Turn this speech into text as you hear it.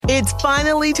It's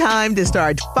finally time to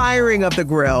start firing up the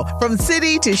grill. From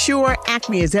city to shore,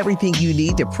 Acme is everything you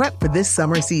need to prep for this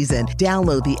summer season.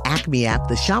 Download the Acme app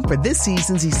to shop for this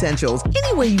season's essentials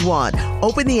any way you want.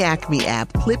 Open the Acme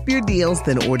app, clip your deals,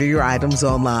 then order your items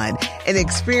online. An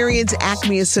experienced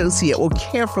Acme associate will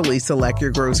carefully select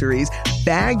your groceries,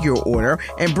 bag your order,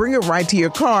 and bring it right to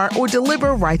your car or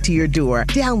deliver right to your door.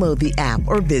 Download the app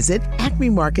or visit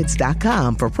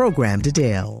acmemarkets.com for program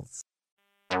details.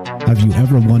 Have you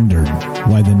ever wondered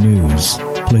why the news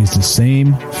plays the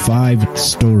same 5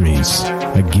 stories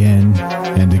again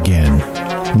and again?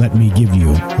 Let me give you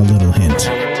a little hint.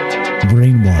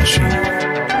 Brainwashing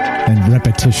and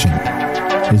repetition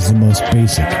is the most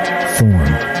basic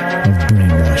form of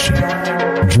brainwashing.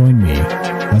 Join me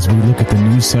as we look at the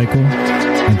news cycle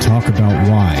and talk about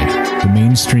why the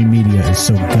mainstream media is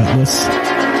so gutless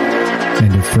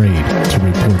and afraid to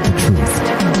report the truth.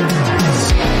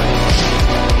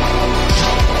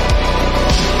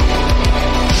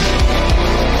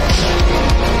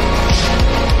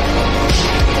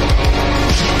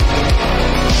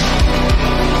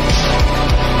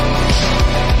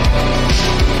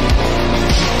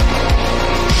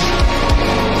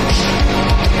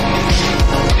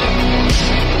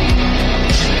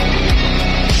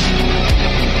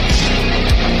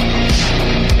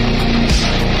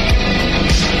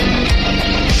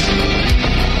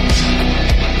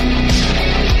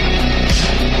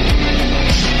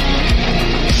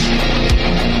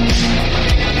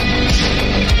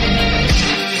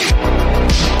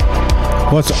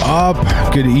 What's up?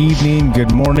 Good evening,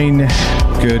 good morning,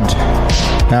 good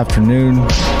afternoon.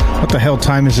 What the hell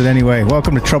time is it anyway?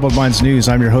 Welcome to Troubled Minds News.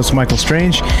 I'm your host, Michael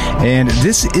Strange, and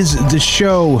this is the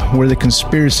show where the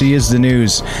conspiracy is the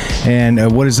news.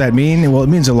 And what does that mean? Well, it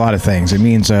means a lot of things. It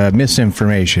means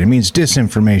misinformation. It means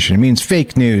disinformation. It means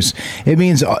fake news. It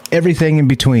means everything in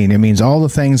between. It means all the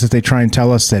things that they try and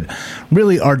tell us that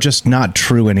really are just not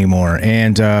true anymore.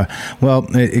 And, well,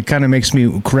 it kind of makes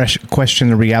me question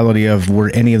the reality of were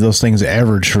any of those things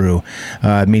ever true,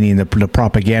 meaning the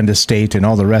propaganda state and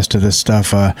all the rest of this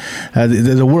stuff.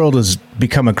 The world has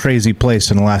become a crazy place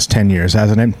in the last 10 years,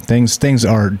 hasn't it? Things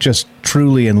are just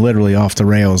truly and literally off the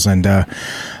rails, and I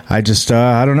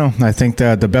don't know. I think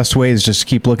that the best way is just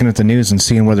keep looking at the news and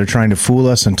seeing where they're trying to fool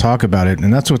us and talk about it,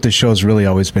 and that's what this show's really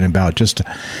always been about, just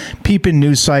peeping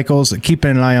news cycles,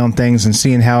 keeping an eye on things, and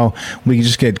seeing how we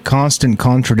just get constant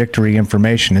contradictory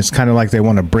information. It's kind of like they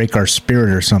want to break our spirit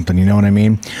or something, you know what I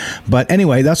mean? But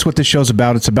anyway, that's what this show's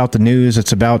about. It's about the news.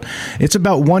 It's about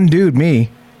one dude, me,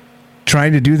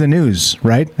 trying to do the news,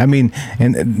 right? I mean,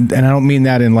 and I don't mean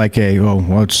that in like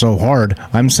well, it's so hard.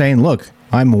 I'm saying, look,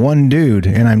 I'm one dude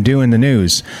and I'm doing the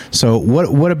news. So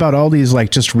what about all these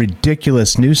like just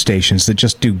ridiculous news stations that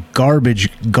just do garbage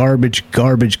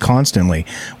constantly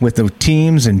with the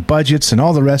teams and budgets and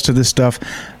all the rest of this stuff?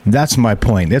 That's my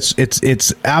point.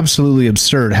 It's absolutely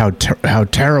absurd how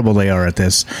terrible they are at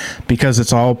this, because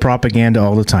it's all propaganda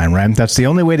all the time, right? That's the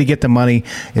only way to get the money,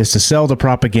 is to sell the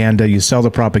propaganda. You sell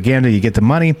the propaganda, you get the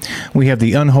money. We have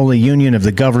the unholy union of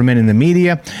the government and the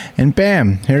media, and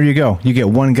bam, here you go. You get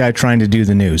one guy trying to do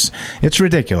the news. It's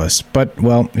ridiculous, but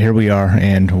well, here we are,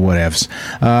 and whatevs.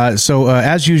 So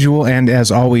as usual and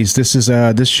as always,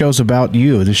 this show's about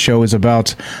you. This show is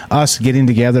about us getting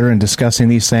together and discussing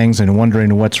these things and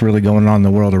wondering what's really going on in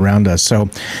the world around us. So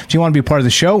if you want to be part of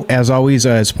the show, as always,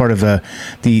 as part of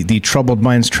the Troubled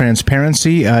Minds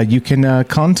Transparency, you can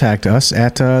contact us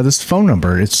at this phone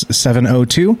number. It's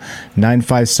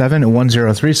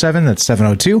 702-957-1037. That's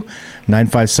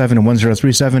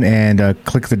 702-957-1037, and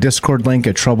click the Discord link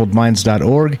at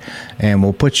troubledminds.org, and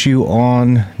we'll put you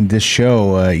on this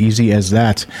show. Easy as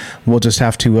that. We'll just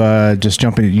have to just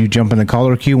jump in the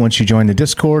caller queue once you join the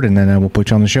Discord, and then we'll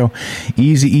put you on the show.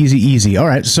 Easy. All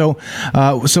right, so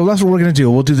that's what we're going to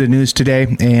do. We'll do the news today,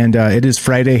 and it is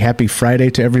Friday. Happy Friday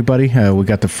to everybody. We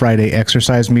got the Friday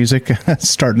exercise music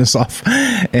starting us off.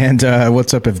 And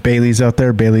what's up if Bailey's out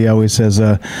there? Bailey always says,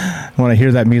 when I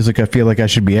hear that music, I feel like I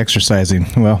should be exercising.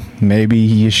 Well, maybe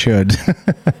you should.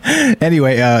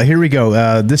 Anyway, here we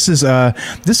go. This is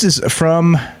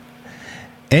from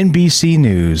NBC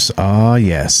News. Ah,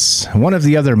 yes. One of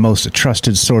the other most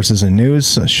trusted sources in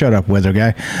news. Shut up, weather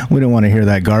guy. We don't want to hear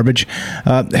that garbage.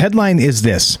 Headline is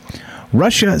this: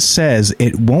 Russia says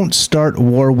it won't start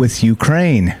war with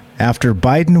Ukraine after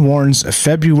Biden warns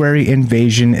February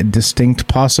invasion a distinct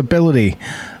possibility.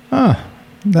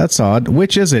 That's odd.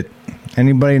 Which is it?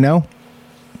 Anybody know?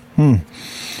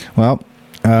 Well,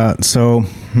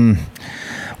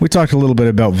 We talked a little bit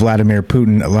about Vladimir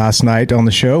Putin last night on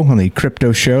the show, on the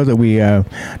crypto show, that we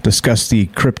discussed the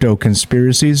crypto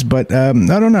conspiracies. But I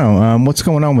don't know. What's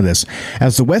going on with this?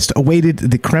 As the West awaited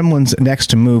the Kremlin's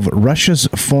next move, Russia's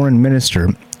foreign minister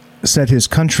said his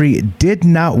country did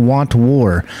not want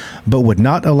war, but would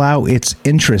not allow its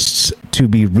interests to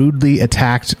be rudely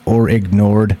attacked or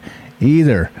ignored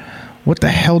either. What the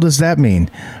hell does that mean?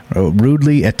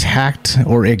 Rudely attacked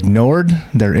or ignored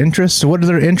their interests? What are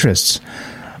their interests?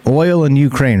 Oil in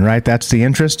Ukraine, right? That's the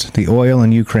interest? The oil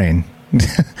in Ukraine.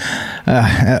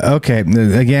 Okay,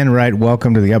 again, right,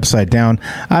 welcome to the Upside Down.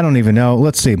 I don't even know.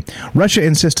 Let's see. Russia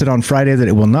insisted on Friday that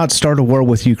it will not start a war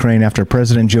with Ukraine after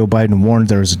President Joe Biden warned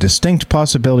there is a distinct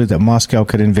possibility that Moscow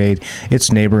could invade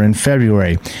its neighbor in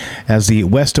February. As the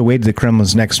West awaited the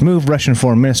Kremlin's next move, Russian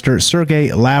Foreign Minister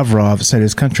Sergei Lavrov said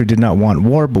his country did not want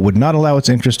war, but would not allow its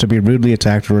interests to be rudely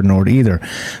attacked or ignored either.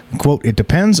 Quote, it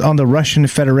depends on the Russian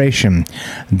Federation.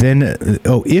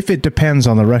 If it depends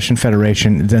on the Russian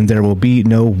Federation, then there will be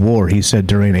no war, he said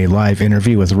during a live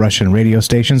interview with Russian radio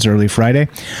stations early Friday.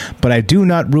 But I do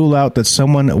not rule out that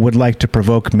someone would like to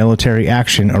provoke military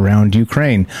action around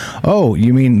Ukraine. Oh,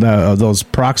 you mean those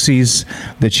proxies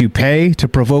that you pay to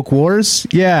provoke wars?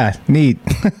 Yeah, neat.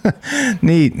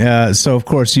 Neat. So, of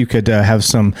course, you could have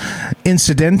some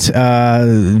incident,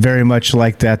 very much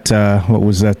like that, what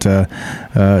was that,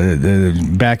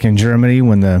 back in Germany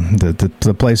when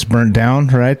the place burnt down,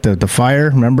 right? The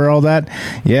fire, remember all that?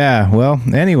 Yeah, well,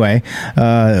 anyway,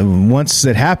 once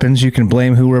it happens, you can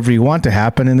blame whoever you want to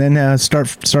happen, and then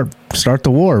start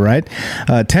the war, right?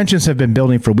 Tensions have been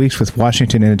building for weeks, with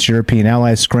Washington and its European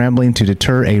allies scrambling to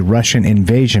deter a Russian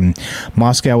invasion.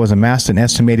 Moscow has amassed an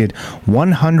estimated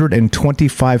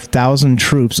 125,000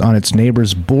 troops on its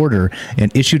neighbor's border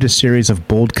and issued a series of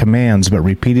bold commands, but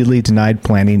repeatedly denied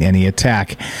planning any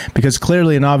attack. Because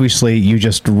clearly and obviously, you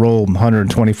just roll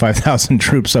 125,000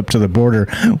 troops up to the border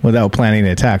without planning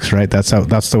attacks, right? That's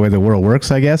the way the world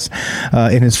works, I guess.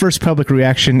 In his first public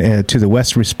reaction to the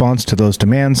West's response to those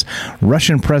demands,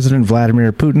 Russian President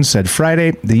Vladimir Putin said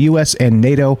Friday the U.S. and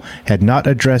NATO had not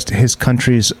addressed his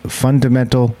country's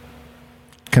fundamental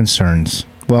concerns.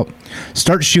 Well,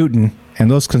 start shooting, and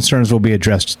those concerns will be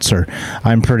addressed, sir.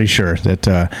 I'm pretty sure that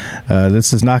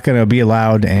this is not going to be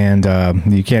allowed, and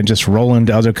you can't just roll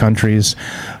into other countries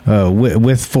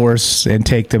with force and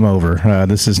take them over.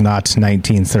 This is not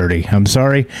 1930. I'm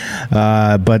sorry,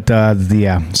 but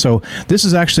So this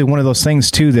is actually one of those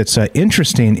things too that's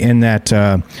interesting in that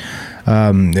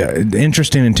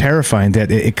interesting and terrifying, that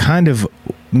it kind of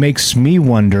makes me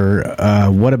wonder,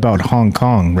 what about Hong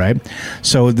Kong, right?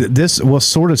 So this will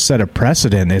sort of set a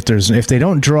precedent. If they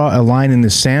don't draw a line in the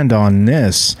sand on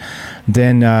this,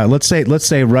 then let's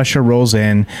say Russia rolls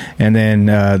in, and then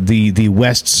the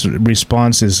West's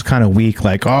response is kind of weak,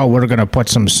 like, oh, we're going to put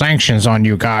some sanctions on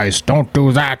you guys. Don't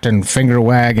do that, and finger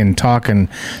wag and talk and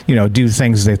do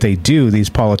things that they do, these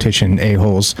politician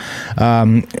a-holes.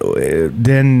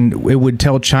 Then it would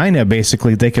tell China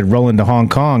basically they could roll into Hong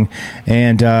Kong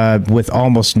and with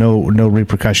almost no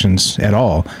repercussions at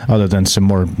all, other than some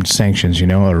more sanctions,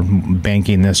 or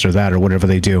banking this or that or whatever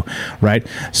they do, right?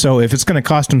 So if it's going to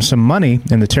cost them some money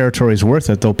and the territory is worth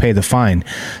it, they'll pay the fine.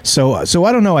 So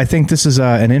I don't know. I think this is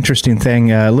an interesting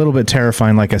thing, a little bit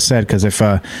terrifying, like I said, because if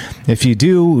you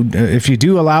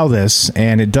do allow this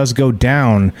and it does go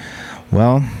down,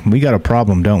 well, we got a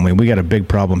problem, don't we? We got a big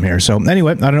problem here. So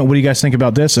anyway, I don't know. What do you guys think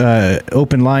about this?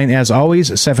 Open line, as always,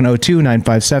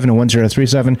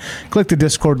 702-957-1037. Click the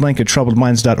Discord link at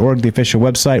troubledminds.org, the official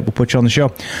website. We'll put you on the show.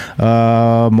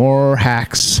 More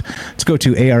hacks. Let's go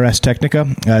to ARS Technica.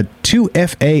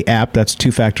 2FA app, that's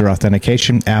two-factor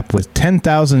authentication app with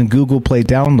 10,000 Google Play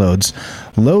downloads,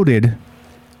 loaded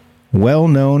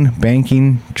well-known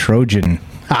banking Trojan.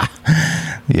 Ha!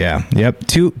 Yeah, yep.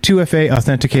 2FA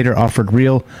Authenticator offered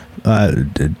real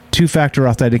two-factor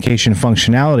authentication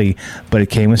functionality, but it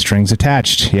came with strings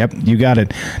attached. Yep, you got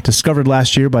it. Discovered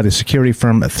last year by the security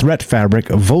firm Threat Fabric,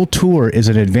 Voltour is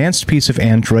an advanced piece of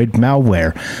Android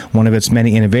malware. One of its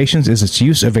many innovations is its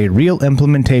use of a real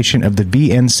implementation of the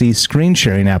VNC screen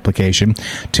sharing application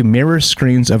to mirror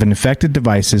screens of infected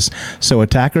devices so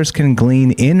attackers can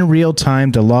glean in real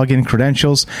time the login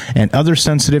credentials and other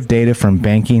sensitive data from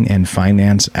banking and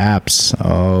finance apps.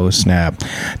 Oh, snap.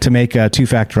 To make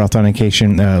two-factor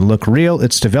authentication look real,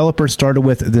 its developer started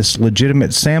with this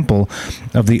legitimate sample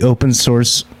of the open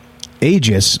source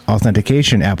Aegis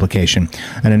authentication application.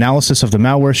 An analysis of the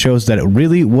malware shows that it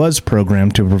really was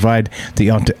programmed to provide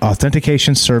the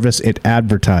authentication service it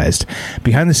advertised.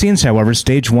 Behind the scenes, however,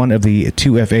 Stage 1 of the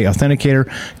 2FA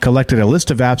authenticator collected a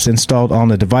list of apps installed on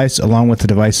the device along with the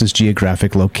device's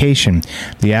geographic location.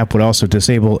 The app would also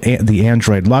disable the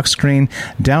Android lock screen,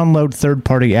 download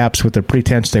third-party apps with the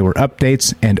pretense they were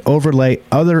updates, and overlay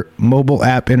other mobile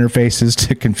app interfaces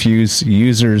to confuse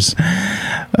users.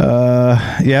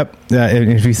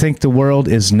 If you think the world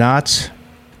is not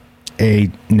a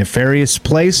nefarious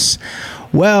place,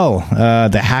 well,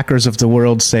 the hackers of the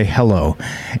world say hello,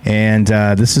 and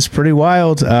this is pretty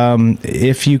wild.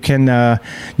 If you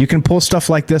can pull stuff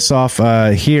like this off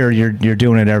here, you're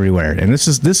doing it everywhere, and this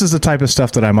is the type of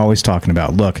stuff that I'm always talking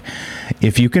about. Look,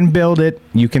 if you can build it,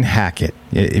 you can hack it.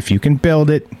 If you can build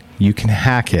it, you can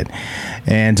hack it.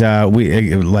 And here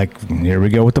we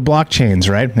go with the blockchains,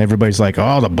 right? Everybody's like,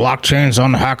 oh, the blockchain's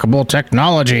unhackable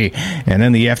technology. And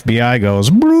then the FBI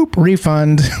goes, bloop,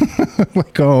 refund.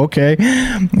 Like, oh, okay.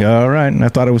 All right. I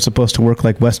thought it was supposed to work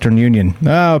like Western Union.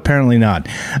 Oh, apparently not.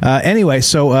 Anyway,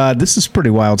 so this is pretty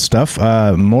wild stuff.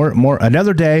 More,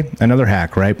 another day, another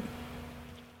hack, right?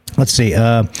 Let's see.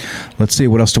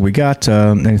 What else do we got?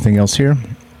 Anything else here?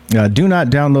 Do not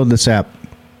download this app.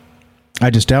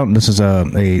 This is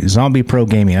a Zombie Pro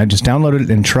Gaming. I just downloaded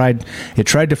it and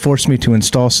tried to force me to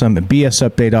install some BS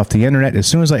update off the internet as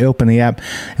soon as I opened the app.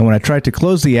 And when I tried to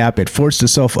close the app, it forced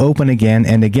itself open again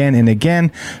and again and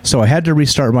again. So I had to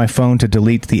restart my phone to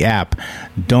delete the app.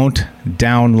 Don't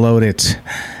download it.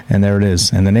 And there it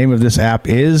is. And the name of this app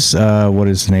is, what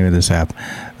is the name of this app?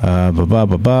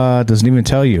 Doesn't even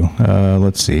tell you.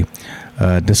 Let's see.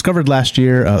 Discovered last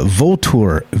year,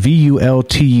 Vultur,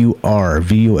 Vultur,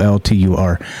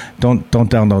 Vultur. Don't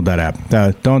download that app.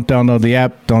 Don't download the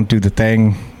app. Don't do the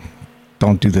thing.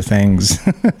 Don't do the things.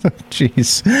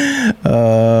 Jeez.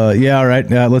 All right.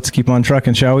 Let's keep on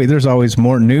trucking, shall we? There's always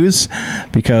more news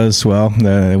because, well,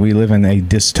 we live in a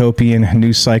dystopian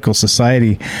news cycle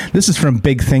society. This is from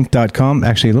bigthink.com.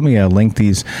 Actually, let me link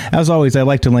these. As always, I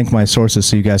like to link my sources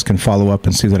so you guys can follow up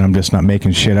and see that I'm just not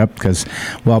making shit up because,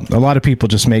 well, a lot of people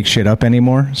just make shit up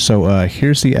anymore. So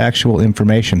here's the actual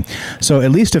information. So at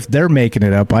least if they're making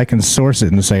it up, I can source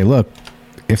it and say, look,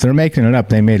 if they're making it up,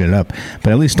 they made it up.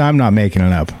 But at least I'm not making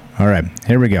it up. All right,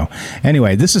 here we go.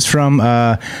 Anyway, this is from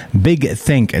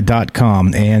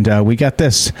bigthink.com, and we got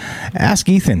this. Ask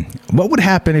Ethan, what would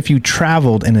happen if you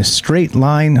traveled in a straight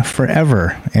line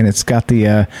forever? And it's got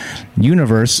the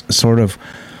universe sort of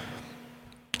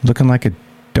looking like a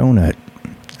donut.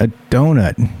 A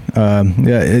donut.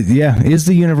 Is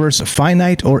the universe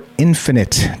finite or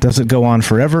infinite? Does it go on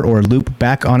forever or loop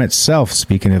back on itself?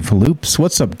 Speaking of loops,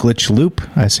 what's up, Glitch Loop?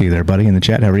 I see you there, buddy, in the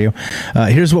chat. How are you?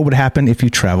 Here's what would happen if you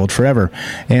traveled forever.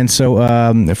 And so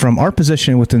from our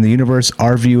position within the universe,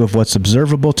 our view of what's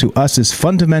observable to us is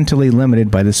fundamentally limited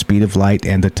by the speed of light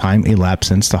and the time elapsed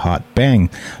since the hot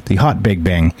Big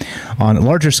Bang. On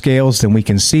larger scales than we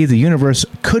can see, the universe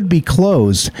could be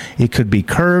closed, it could be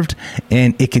curved,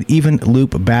 and it could even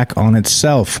loop back on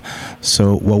itself.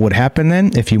 So what would happen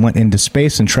then if you went into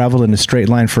space and traveled in a straight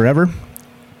line forever?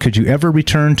 Could you ever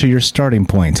return to your starting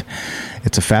point?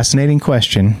 It's a fascinating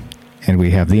question, and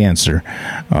we have the answer.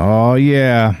 Oh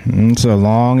yeah, it's a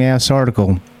long ass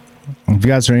article. If you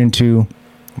guys are into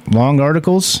long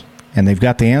articles and they've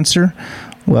got the answer,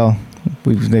 well,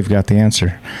 they've got the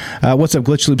answer. What's up,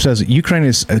 Glitch Loop says, Ukraine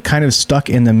is kind of stuck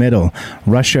in the middle.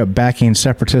 Russia backing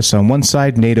separatists on one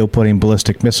side, NATO putting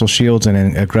ballistic missile shields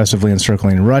and aggressively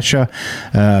encircling Russia.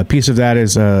 A piece of that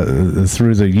is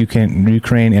through the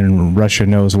Ukraine, and Russia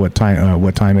knows what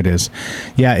time it is.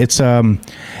 Yeah, it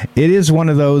is one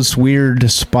of those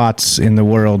weird spots in the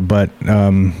world, but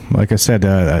like I said,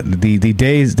 the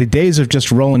days of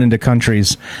just rolling into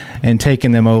countries and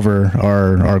taking them over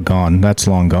are gone. That's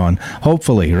long gone.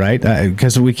 Hopefully, right?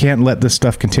 Because we can't let this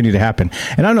stuff continue to happen.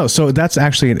 And I don't know, so that's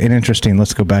actually an interesting,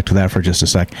 let's go back to that for just a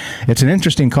sec. It's an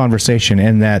interesting conversation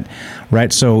in that,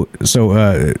 right? So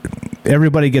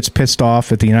everybody gets pissed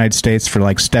off at the United States for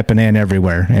like stepping in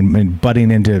everywhere and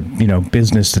butting into,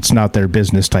 business that's not their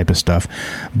business type of stuff.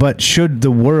 But should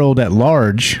the world at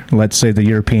large, let's say the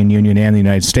European Union and the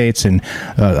United States and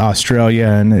Australia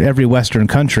and every Western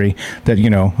country that,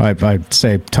 I'd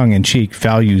say tongue in cheek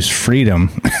values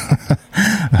freedom,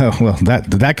 Well,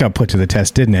 that got put to the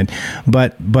test, didn't it?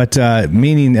 But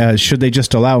meaning, should they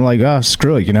just allow, like, oh,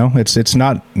 screw it, it's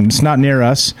not near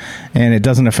us, and it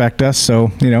doesn't affect us,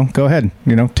 so, go ahead,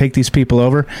 take these people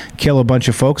over, kill a bunch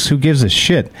of folks, who gives a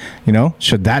shit,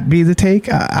 should that be the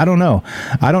take? I don't know.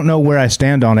 I don't know where I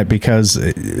stand on it, because,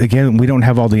 again, we don't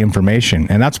have all the information,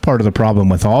 and that's part of the problem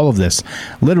with all of this.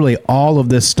 Literally all of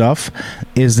this stuff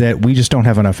is that we just don't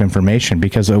have enough information,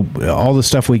 because all the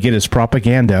stuff we get is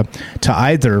propaganda to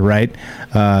either, right,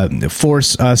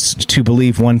 force us to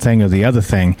believe one thing or the other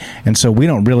thing. And so we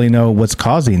don't really know what's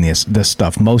causing this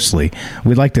stuff mostly.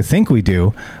 We'd like to think we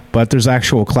do, but there's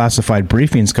actual classified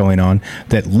briefings going on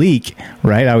that leak,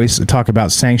 right? I always talk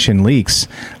about sanctioned leaks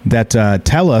that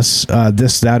tell us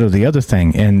this, that, or the other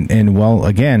thing. And well,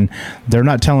 again, they're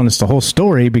not telling us the whole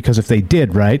story, because if they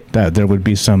did, right, there would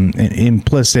be some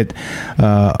implicit,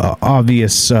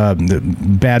 obvious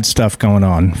bad stuff going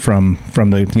on from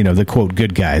the, the quote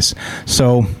good guys.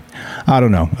 So I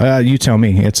don't know. You tell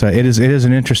me. It is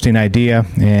an interesting idea,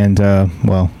 and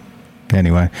well.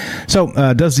 Anyway, so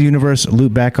does the universe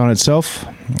loop back on itself?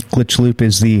 Glitch Loop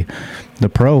is the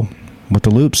pro with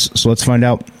the loops. So let's find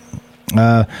out.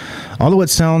 Although it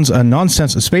sounds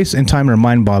nonsense, space and time are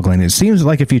mind-boggling. It seems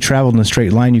like if you traveled in a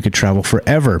straight line, you could travel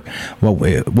forever.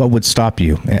 What would stop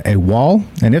you? A wall?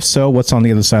 And if so, what's on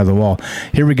the other side of the wall?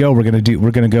 Here we go.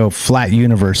 We're gonna go flat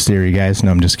universe theory, guys.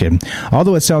 No, I'm just kidding.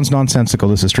 Although it sounds nonsensical,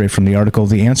 this is straight from the article.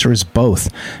 The answer is both.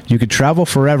 You could travel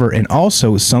forever, and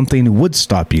also something would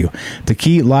stop you. The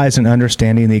key lies in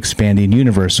understanding the expanding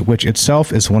universe, which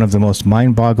itself is one of the most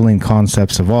mind-boggling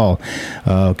concepts of all.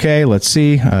 Okay, let's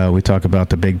see. We talk about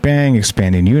the Big Bang,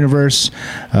 expanding universe.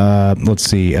 Let's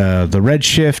see, the red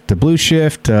shift, the blue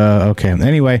shift. Okay,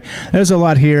 anyway, there's a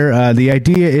lot here. The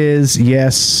idea is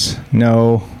yes,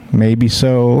 no, maybe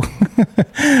so.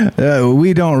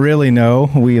 We don't really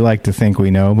know. We like to think we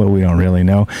know, but we don't really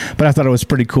know. But I thought it was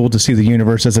pretty cool to see the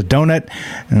universe as a donut.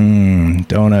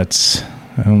 Donuts.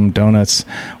 Donuts.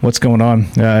 What's going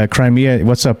on? Crimea.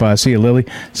 What's up? See you, Lily.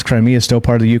 Is Crimea still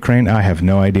part of the Ukraine? I have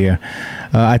no idea.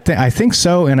 I think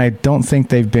so, and I don't think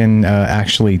they've been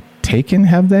actually taken.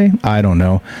 Have they? I don't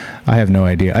know. I have no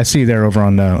idea. I see you there over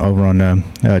on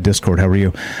Discord. How are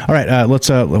you? All right. Let's.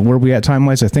 Where are we at time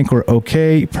wise? I think we're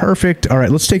okay. Perfect. All right.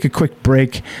 Let's take a quick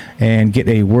break and get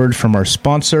a word from our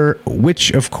sponsor,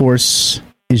 which of course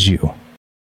is you.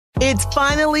 It's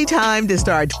finally time to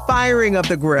start firing up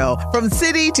the grill. From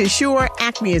city to shore,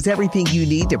 Acme is everything you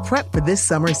need to prep for this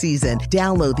summer season.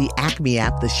 Download the Acme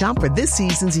app to shop for this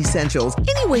season's essentials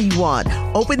any way you want.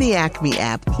 Open the Acme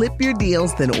app, clip your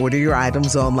deals, then order your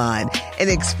items online. An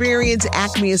experienced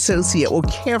Acme associate will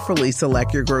carefully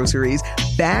select your groceries,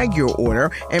 bag your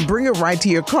order, and bring it right to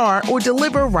your car or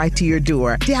deliver right to your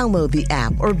door. Download the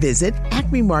app or visit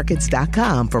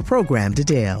acmemarkets.com for program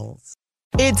details.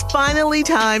 It's finally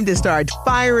time to start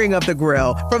firing up the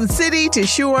grill. From city to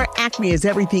shore, Acme is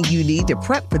everything you need to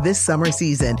prep for this summer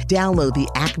season. Download the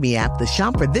Acme app to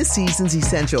shop for this season's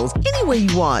essentials any way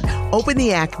you want. Open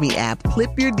the Acme app,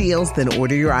 clip your deals, then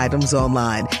order your items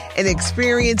online. An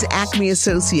experienced Acme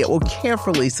associate will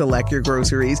carefully select your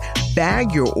groceries,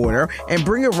 bag your order, and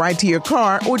bring it right to your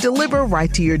car or deliver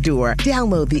right to your door.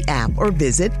 Download the app or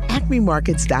visit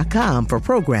acmemarkets.com for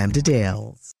program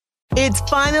details. It's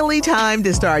finally time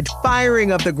to start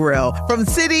firing up the grill. From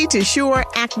city to shore,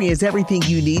 Acme is everything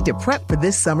you need to prep for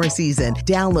this summer season.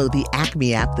 Download the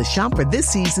Acme app to shop for this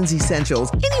season's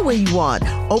essentials any way you want.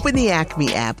 Open the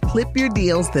Acme app, clip your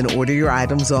deals, then order your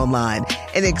items online.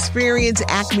 An experienced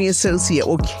Acme associate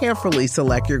will carefully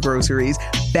select your groceries,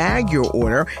 bag your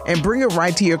order, and bring it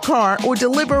right to your car or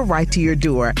deliver right to your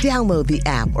door. Download the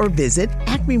app or visit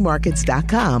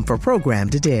acmemarkets.com for program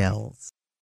details.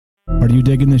 Are you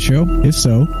digging the show? If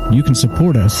so, you can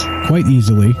support us quite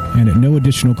easily and at no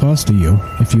additional cost to you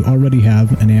if you already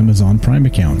have an Amazon Prime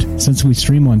account. Since we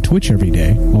stream on Twitch every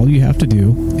day, all you have to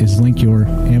do is link your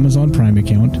Amazon Prime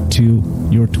account to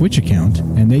your Twitch account,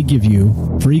 and they give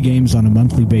you free games on a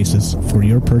monthly basis for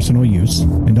your personal use,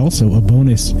 and also a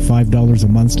bonus $5 a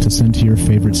month to send to your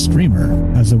favorite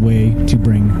streamer as a way to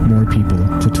bring more people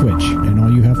to Twitch. And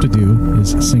all you have to do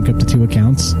is sync up to 2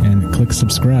 accounts and click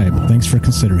subscribe. Thanks for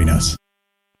considering us.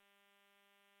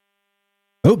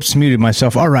 Oops, muted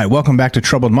myself. All right, welcome back to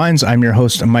Troubled Minds. I'm your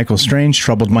host, Michael Strange.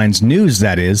 Troubled Minds News,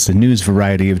 that is, the news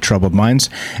variety of Troubled Minds.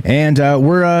 And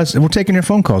we're taking your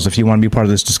phone calls if you want to be part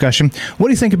of this discussion. What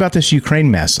do you think about this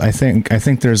Ukraine mess? I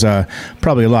think there's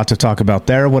probably a lot to talk about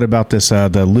there. What about this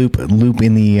the loop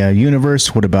in the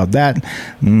universe? What about that?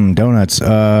 Donuts.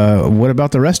 What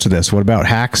about the rest of this? What about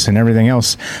hacks and everything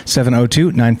else?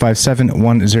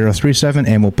 702-957-1037,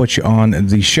 and we'll put you on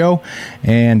the show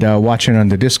and watching on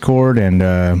the Discord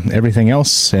and everything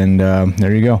else, and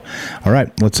there you go. All right,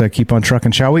 let's keep on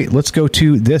trucking, shall we? Let's go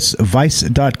to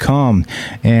thisvice.com,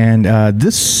 and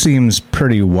this seems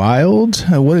pretty wild.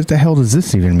 What the hell does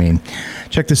this even mean?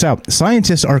 Check this out.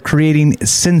 Scientists are creating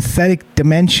synthetic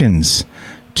dimensions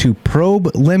to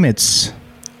probe limits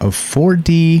of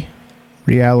 4D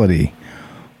reality.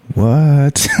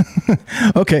 What?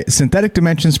 Okay, synthetic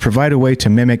dimensions provide a way to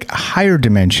mimic higher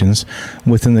dimensions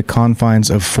within the confines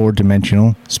of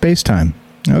four-dimensional space-time.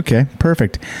 Okay,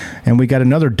 perfect. And we got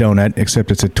another donut, except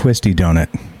it's a twisty donut.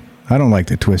 I don't like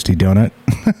the twisty donut.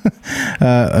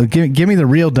 Give me the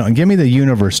real donut. Give me the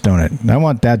universe donut. I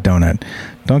want that donut.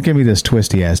 Don't give me this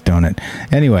twisty-ass donut.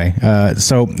 Anyway,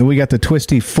 so we got the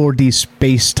twisty 4D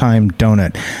space-time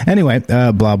donut. Anyway,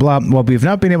 blah, blah. While we've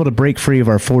not been able to break free of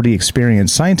our 4D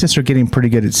experience, scientists are getting pretty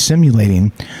good at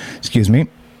simulating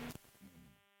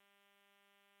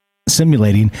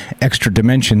extra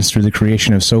dimensions through the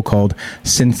creation of so-called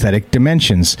synthetic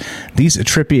dimensions. These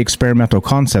trippy experimental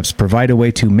concepts provide a way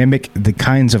to mimic the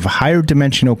kinds of higher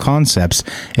dimensional concepts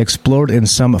explored in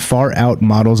some far-out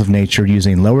models of nature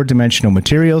using lower dimensional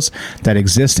materials that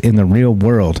exist in the real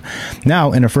world.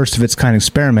 Now, in a first-of-its-kind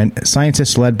experiment,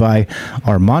 scientists led by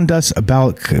Armandas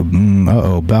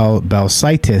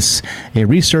Balsaitis, a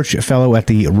research fellow at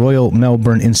the Royal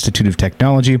Melbourne Institute of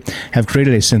Technology, have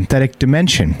created a synthetic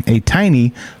dimension, a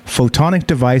tiny photonic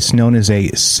device known as a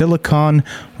silicon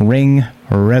ring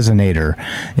resonator.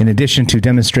 In addition to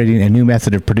demonstrating a new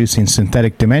method of producing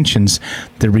synthetic dimensions,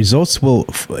 the results will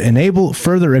enable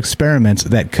further experiments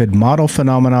that could model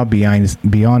phenomena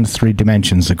beyond 3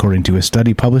 dimensions, according to a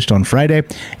study published on Friday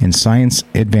in Science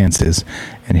Advances.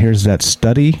 And here's that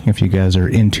study, if you guys are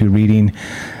into reading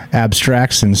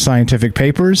abstracts and scientific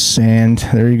papers, and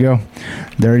there you go.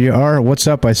 There you are. What's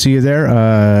up? I see you there.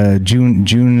 Jun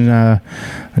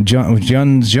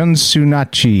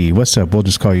Sunachi. What's up? We'll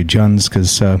just call you Juns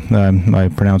because I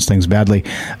pronounce things badly.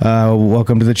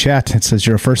 Welcome to the chat. It says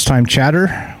you're a first-time chatter.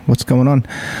 What's going on?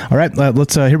 All right,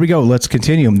 let's here we go. Let's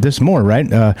continue. There's more, right?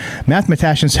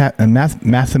 Mathematicians,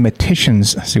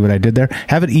 see what I did there?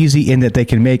 Have it easy in that they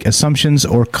can make assumptions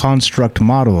or construct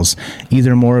models,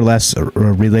 either more or less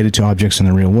related to objects in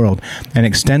the real world, and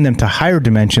extend them to higher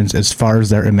dimensions as far as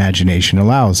their imagination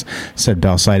allows, said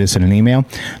Balsaitis in an email.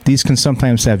 These can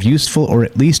sometimes have useful or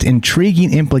at least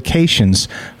intriguing implications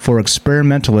for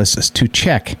experimentalists to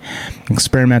check.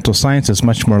 Experimental science is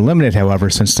much more limited, however,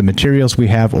 since the materials we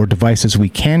have or devices we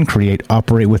can create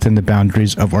operate within the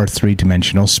boundaries of our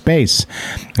three-dimensional space.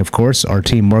 Of course, our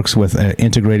team works with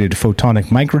integrated photonic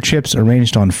microchips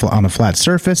arranged on a flat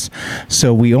surface,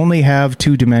 so we only have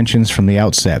 2 dimensions from the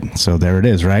outset. So there it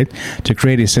is, right? To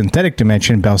create a synthetic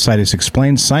dimension, Balsaitis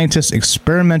explains, scientists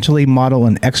experimentally model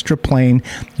an extra plane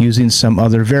using some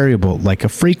other variable, like a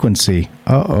frequency.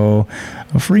 A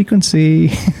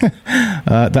frequency.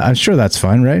 I'm sure that's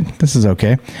fine, right? This is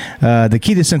okay. The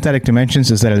key to synthetic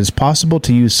dimensions is that it is possible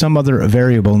to use some other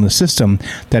variable in the system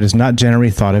that is not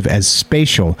generally thought of as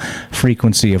spatial,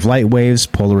 frequency of light waves,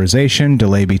 polarization,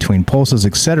 delay between pulses,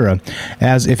 etc.,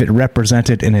 as if it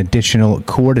represented an additional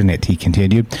coordinate, he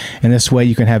continued. In this way,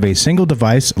 you can have a single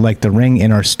device, like the ring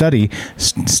in our study,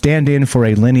 stand in for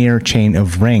a linear chain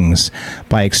of rings.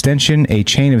 By extension, a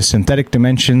chain of synthetic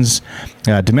dimension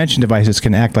devices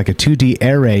can act like a 2D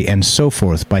array and so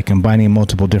forth. By combining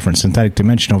multiple different synthetic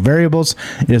dimensional variables,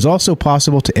 it is also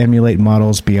possible to emulate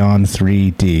models beyond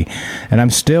 3D. And I'm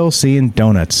still seeing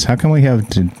donuts. How can we have...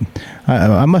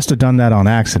 I must have done that on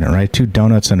accident, right? 2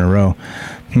 donuts in a row.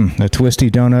 A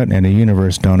twisty donut and a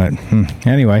universe donut.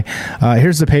 Anyway,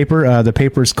 here's the paper. The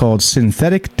paper is called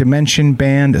Synthetic Dimension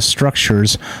Band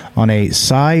Structures on a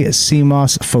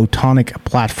Psi-CMOS Photonic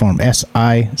Platform.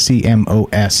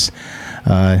 SICMOS.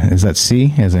 Is that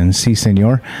C, as in C,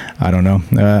 senor? I don't know.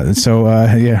 Yeah,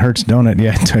 hurts donut.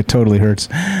 Yeah, it totally hurts.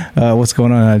 What's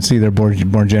going on? I see they're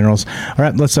born generals. All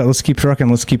right, let's keep trucking.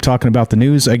 Let's keep talking about the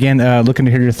news. Again, looking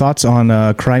to hear your thoughts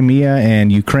on Crimea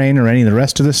and Ukraine or any of the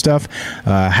rest of this stuff.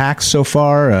 Hacks so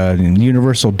far,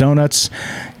 universal donuts.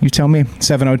 You tell me.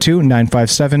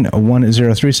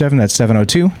 702-957-1037. That's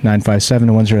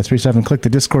 702-957-1037. Click the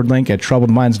Discord link at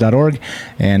troubledminds.org.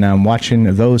 And I'm watching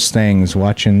those things,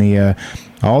 watching the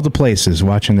All the places.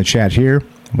 Watching the chat here,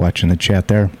 watching the chat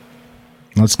there.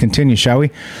 Let's continue, shall we?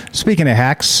 Speaking of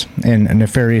hacks and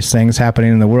nefarious things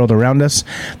happening in the world around us,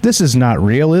 this is not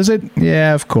real, is it?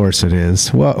 Yeah, of course it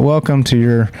is. Well, welcome to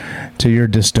your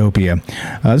dystopia.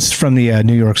 This is from the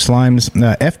New York Slimes.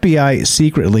 FBI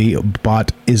secretly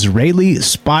bought Israeli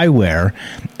spyware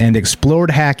and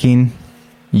explored hacking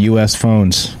U.S.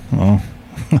 phones. Oh,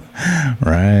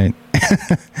 right.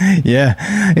 Yeah,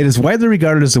 it is widely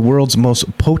regarded as the world's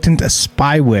most potent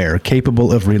spyware,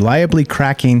 capable of reliably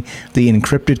cracking the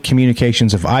encrypted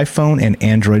communications of iPhone and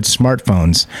Android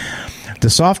smartphones. The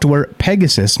software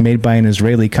Pegasus, made by an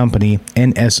Israeli company,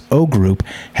 NSO Group,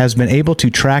 has been able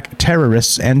to track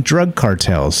terrorists and drug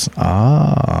cartels.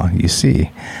 Ah, you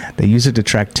see. They use it to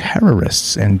track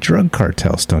terrorists and drug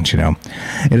cartels, don't you know?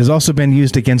 It has also been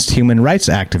used against human rights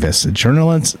activists,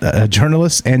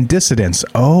 journalists, and dissidents.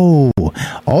 Oh,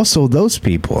 also those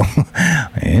people.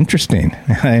 Interesting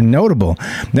and notable.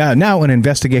 Now, an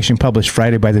investigation published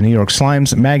Friday by the New York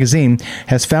Slimes magazine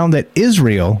has found that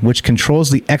Israel, which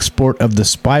controls the export of the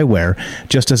spyware,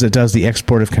 just as it does the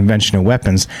export of conventional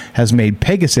weapons, has made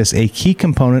Pegasus a key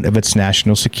component of its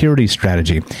national security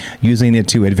strategy, using it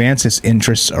to advance its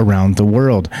interests around the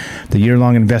world. The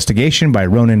year-long investigation by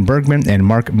Ronan Bergman and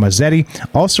Mark Mazzetti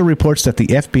also reports that the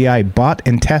FBI bought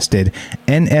and tested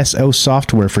NSO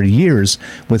software for years,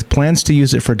 with plans to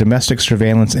use it for domestic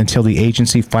surveillance until the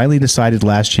agency finally decided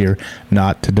last year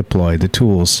not to deploy the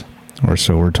tools. Or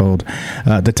so we're told.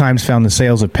 The Times found the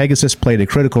sales of Pegasus played a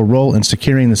critical role in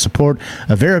securing the support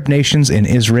of Arab nations in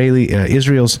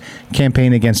Israel's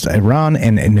campaign against Iran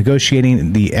and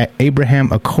negotiating the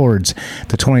Abraham Accords,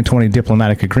 the 2020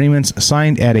 diplomatic agreements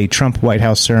signed at a Trump White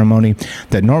House ceremony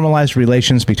that normalized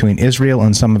relations between Israel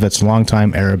and some of its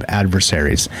longtime Arab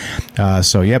adversaries.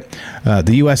 The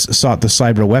U.S. sought the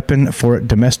cyber weapon for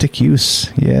domestic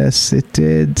use. Yes, it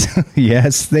did.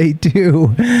 Yes, they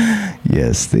do.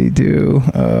 Yes, they do.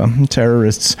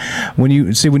 Terrorists. When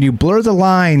you blur the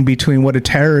line between what a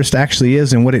terrorist actually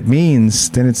is and what it means,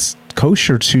 then it's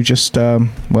kosher to just spy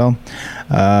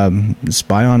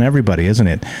on everybody, isn't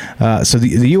it? So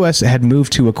the U.S. had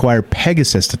moved to acquire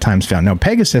Pegasus, the Times found. Now,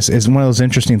 Pegasus is one of those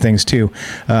interesting things, too.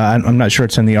 I'm not sure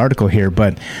it's in the article here,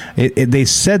 but they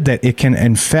said that it can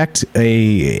infect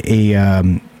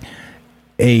a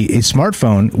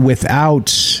smartphone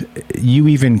without you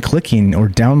even clicking or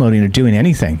downloading or doing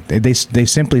anything. They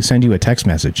simply send you a text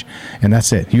message, and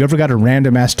that's it. You ever got a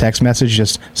random ass text message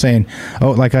just saying,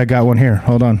 oh, like I got one here.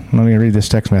 Hold on. Let me read this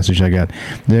text message I got.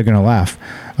 They're going to laugh.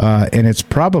 And it's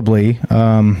probably,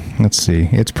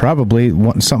 it's probably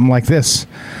something like this.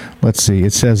 Let's see.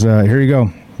 It says, here you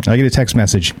go. I get a text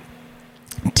message.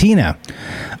 Tina,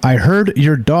 I heard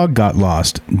your dog got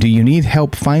lost. Do you need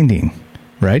help finding?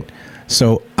 Right?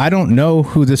 So I don't know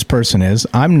who this person is.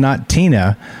 I'm not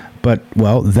Tina, but,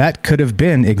 well, that could have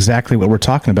been exactly what we're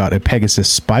talking about, a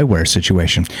Pegasus spyware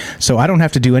situation. So I don't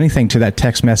have to do anything to that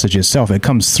text message itself. It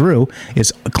comes through.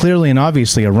 It's clearly and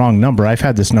obviously a wrong number. I've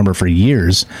had this number for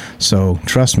years, so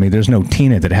trust me, there's no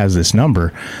Tina that has this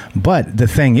number. But the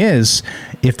thing is,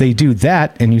 if they do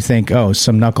that and you think, oh,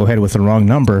 some knucklehead with the wrong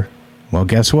number, well,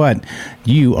 guess what?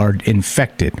 You are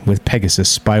infected with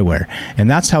Pegasus spyware, and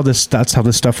that's how this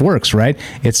stuff works, right?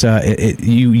 It's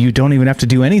you don't even have to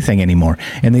do anything anymore.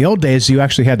 In the old days, you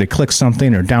actually had to click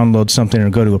something or download something or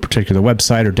go to a particular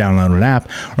website or download an app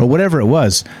or whatever it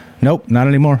was. Nope, not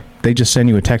anymore. They just send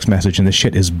you a text message and the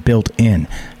shit is built in.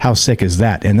 How sick is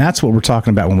that? And that's what we're talking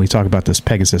about when we talk about this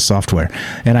Pegasus software.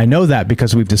 And I know that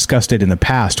because we've discussed it in the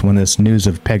past when this news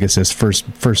of Pegasus first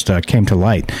came to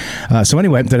light. So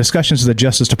anyway, the discussions of the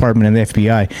Justice Department and the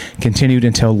FBI continued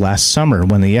until last summer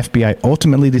when the FBI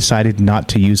ultimately decided not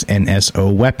to use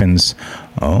NSO weapons.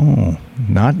 Oh,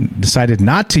 decided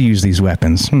not to use these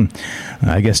weapons.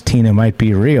 I guess Tina might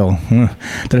be real.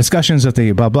 The discussions of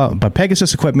the but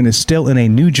Pegasus equipment is still in a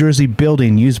New Jersey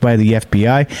building used by the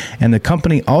FBI, and the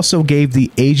company also gave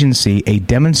the agency a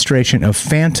demonstration of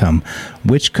Phantom,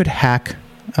 which could hack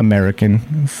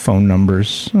American phone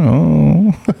numbers.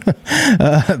 Oh,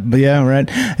 yeah, right.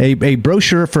 A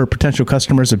brochure for potential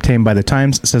customers obtained by the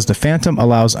Times says the Phantom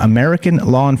allows American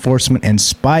law enforcement and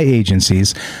spy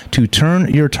agencies to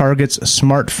turn your target's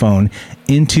smartphone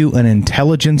into an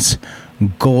intelligence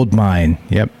goldmine.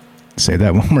 Yep. Say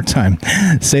that one more time.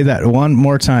 Say that one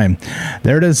more time.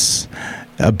 There it is.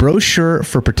 A brochure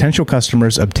for potential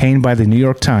customers obtained by the New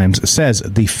York Times says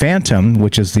the Phantom,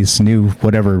 which is this new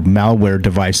whatever malware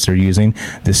device they're using,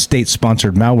 this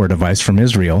state-sponsored malware device from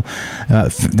Israel,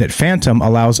 that Phantom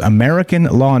allows American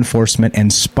law enforcement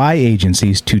and spy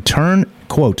agencies to turn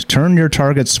your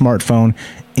target's smartphone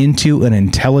into an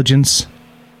intelligence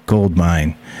gold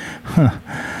mine. Huh.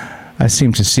 I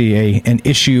seem to see an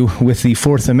issue with the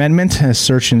Fourth Amendment,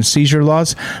 search and seizure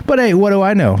laws. But hey, what do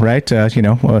I know, right?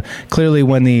 Clearly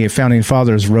when the Founding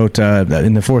Fathers wrote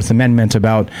in the Fourth Amendment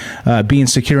about being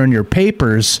secure in your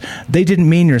papers, they didn't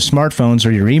mean your smartphones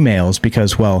or your emails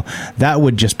because, well, that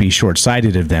would just be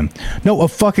short-sighted of them. No,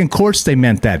 of fucking course they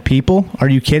meant that, people. Are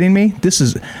you kidding me? This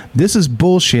is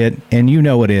bullshit, and you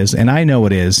know it is, and I know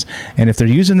it is. And if they're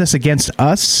using this against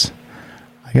us,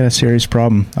 I got a serious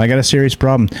problem.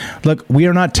 Look, we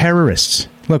are not terrorists.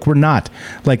 Look, we're not.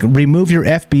 Like, remove your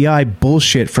FBI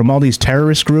bullshit from all these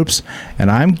terrorist groups,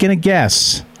 and I'm going to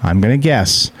guess, there are going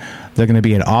to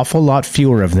be an awful lot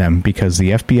fewer of them because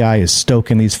the FBI is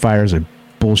stoking these fires of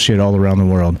bullshit all around the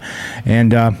world.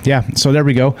 And so there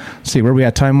we go. Let's see where we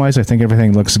at time wise. I think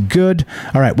everything looks good.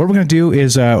 All right, what we're going to do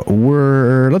is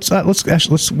we're going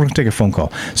to take a phone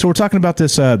call. So we're talking about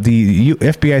this. The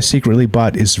FBI secretly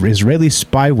bought Israeli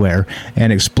spyware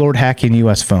and explored hacking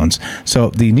U.S. phones. So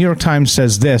the New York Times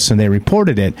says this, and they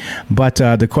reported it. But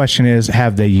the question is,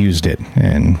 have they used it?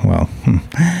 And well,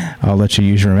 I'll let you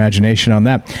use your imagination on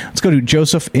that. Let's go to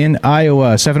Joseph in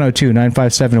Iowa,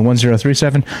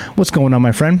 702-957-1037. What's going on,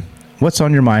 my friend? What's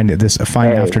on your mind this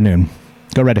fine afternoon?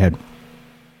 Go right ahead.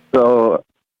 So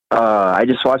I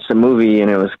just watched a movie, and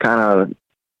it was kind of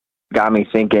got me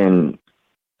thinking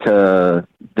to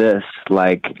this.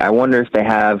 Like, I wonder if they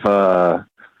have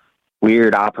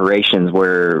weird operations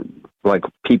where, like,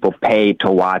 people pay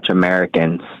to watch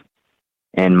Americans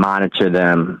and monitor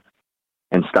them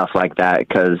and stuff like that.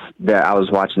 Because I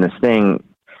was watching this thing.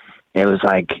 It was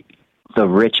like the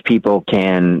rich people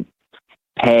can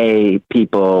pay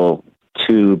people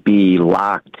to be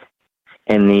locked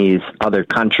in these other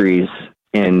countries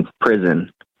in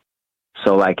prison.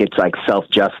 So, like, it's like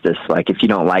self-justice. Like, if you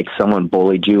don't like someone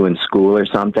bullied you in school or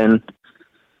something,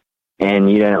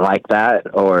 and you didn't like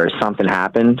that, or something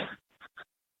happened,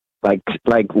 like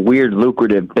weird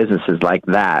lucrative businesses like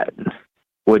that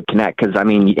would connect. Because, I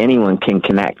mean, anyone can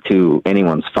connect to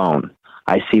anyone's phone.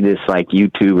 I see this, like,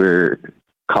 YouTuber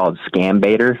called Scam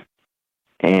Baiter,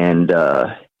 and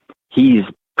he's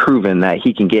proven that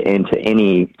he can get into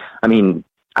any, I mean,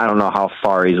 I don't know how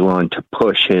far he's willing to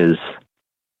push his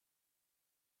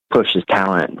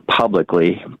talent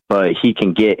publicly, but he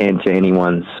can get into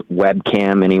anyone's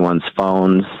webcam, anyone's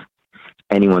phones,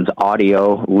 anyone's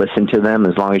audio, listen to them.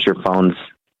 As long as your phone's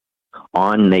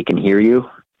on, they can hear you.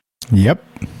 Yep.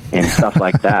 And stuff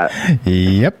like that.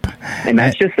 Yep. And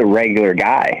that's just a regular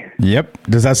guy. Yep.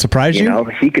 Does that surprise you? You know,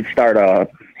 he could start a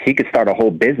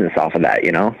whole business off of that,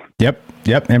 you know?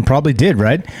 Yep, and probably did,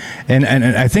 right? And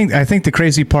I think the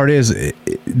crazy part is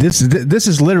this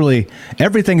is literally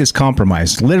everything is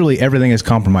compromised. Literally everything is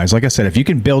compromised. Like I said, if you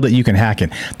can build it, you can hack it.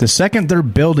 The second they're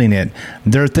building it,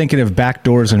 they're thinking of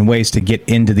backdoors and ways to get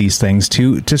into these things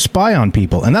to spy on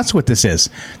people. And that's what this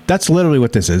is. That's literally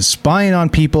what this is. Spying on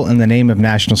people in the name of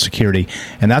national security.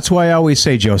 And that's why I always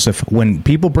say, Joseph, when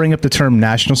people bring up the term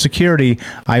national security,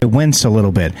 I wince a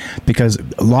little bit because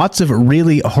lots of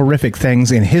really horrific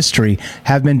things in history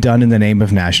have been done in the name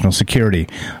of national security.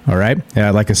 All right.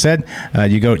 Like I said,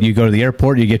 you go to the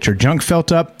airport, you get your junk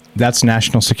felt up. That's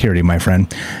national security, my friend.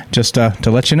 Just to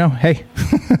let you know, hey,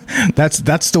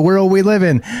 that's the world we live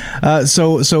in.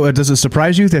 So does it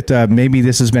surprise you that maybe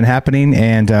this has been happening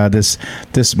and this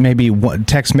maybe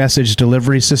text message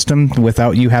delivery system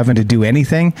without you having to do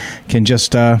anything can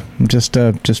just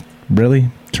really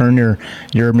turn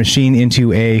your machine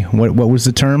into a what was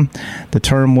the term? The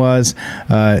term was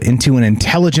into an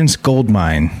intelligence gold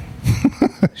mine.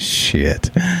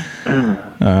 Shit.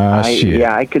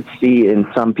 Yeah, I could see in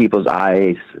some people's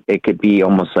eyes it could be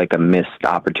almost like a missed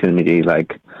opportunity,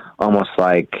 like almost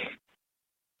like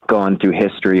going through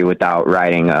history without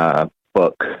writing a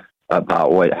book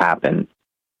about what happened,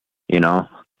 you know?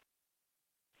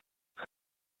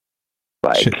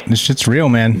 Like, this shit's real,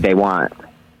 man.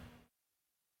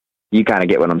 You kind of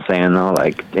get what I'm saying, though?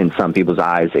 Like, in some people's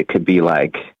eyes, it could be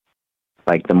like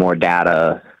the more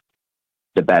data,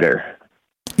 the better.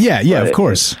 Yeah, but of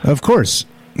course.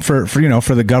 For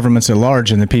the governments at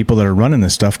large and the people that are running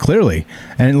this stuff, clearly.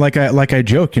 And like I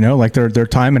joke, like their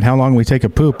time and how long we take a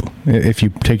poop if you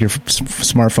take your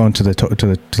smartphone to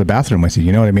the bathroom with you.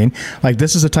 You know what I mean? Like,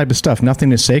 this is the type of stuff.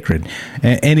 Nothing is sacred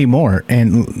anymore.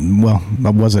 And well,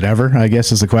 was it ever? I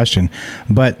guess is the question.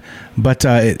 But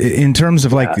in terms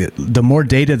of the more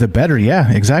data, the better. Yeah,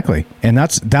 exactly. And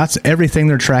that's everything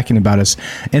they're tracking about us.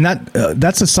 And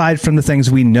that's aside from the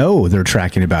things we know they're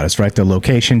tracking about us, right? The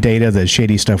location data, the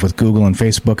shady stuff with Google and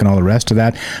Facebook and all the rest of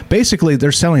that. Basically,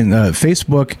 they're selling,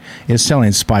 Facebook is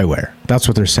selling spyware. That's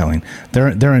what they're selling.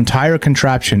 Their entire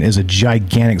contraption is a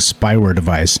gigantic spyware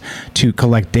device to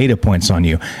collect data points on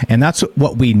you. And that's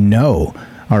what we know.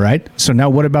 All right. So now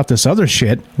what about this other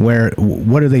shit where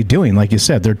what are they doing? Like you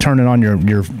said, they're turning on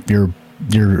your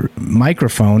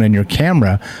microphone and your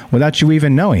camera without you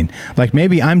even knowing. Like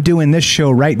maybe I'm doing this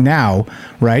show right now,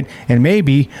 right? And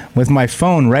maybe with my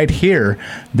phone right here,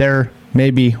 they're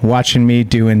maybe watching me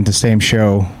doing the same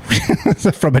show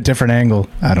from a different angle.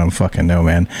 I don't fucking know,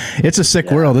 man. It's a sick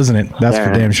world, isn't it? That's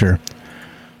for damn sure.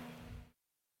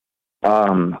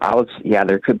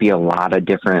 There could be a lot of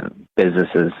different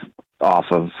businesses off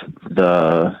of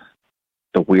the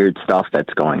weird stuff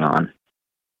that's going on.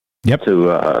 Yep.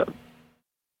 So,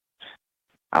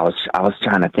 I was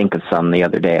trying to think of some the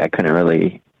other day. I couldn't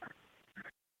really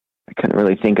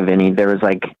think of any. There was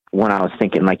like one I was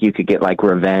thinking like you could get like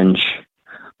revenge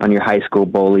on your high school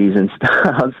bullies and stuff.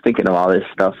 I was thinking of all this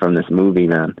stuff from this movie,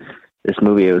 man. This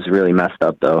movie, it was really messed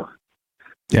up though.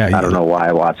 Yeah, I don't know why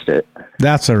I watched it.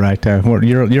 That's all right.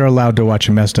 You're allowed to watch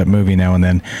a messed up movie now and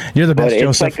then. You're the best,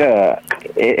 Joseph.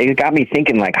 It got me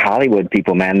thinking like Hollywood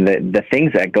people, man. The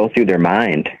things that go through their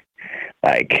mind,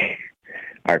 like,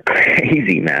 are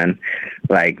crazy, man.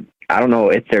 Like, I don't know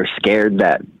if they're scared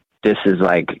that this is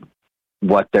like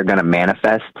what they're going to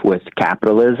manifest with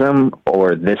capitalism,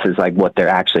 or this is like what they're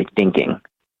actually thinking.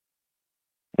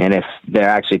 And if they're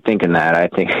actually thinking that, I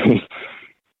think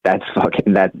that's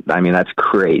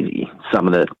crazy.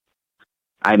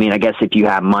 I guess if you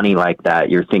have money like that,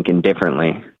 you're thinking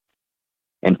differently.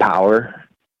 And power,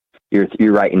 you're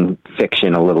writing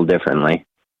fiction a little differently.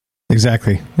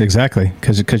 Exactly.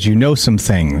 Because you know some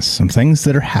things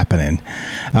that are happening.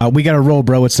 We got to roll,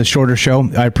 bro. It's the shorter show.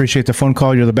 I appreciate the phone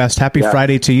call. You're the best. Happy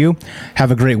Friday to you.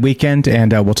 Have a great weekend,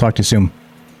 and we'll talk to you soon.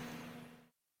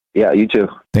 Yeah, you too.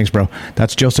 Thanks, bro.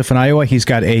 That's Joseph in Iowa. He's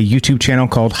got a YouTube channel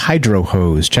called Hydro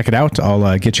Hose. Check it out.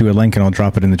 I'll get you a link and I'll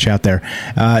drop it in the chat there.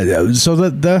 So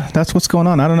that's what's going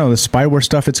on. I don't know. The spyware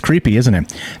stuff, it's creepy, isn't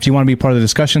it? If you want to be part of the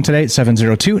discussion today,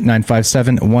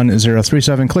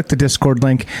 702-957-1037. Click the Discord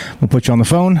link. We'll put you on the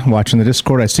phone, watching the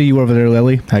Discord. I see you over there,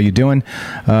 Lily. How you doing?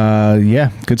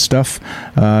 Yeah, good stuff.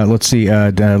 Let's see.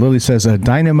 Lily says,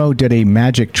 Dynamo did a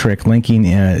magic trick linking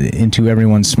into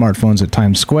everyone's smartphones at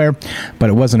Times Square, but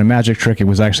it wasn't a magic trick. It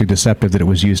was actually deceptive that it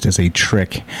was used as a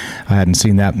trick. I hadn't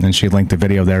seen that, and she linked the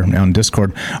video there on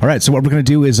Discord. All right, so what we're going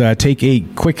to do is take a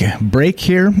quick break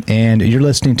here, and you're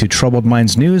listening to Troubled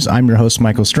Minds News. I'm your host,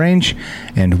 Michael Strange,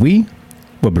 and we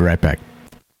will be right back.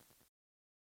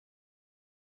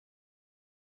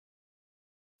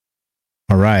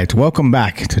 All right, welcome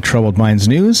back to Troubled Minds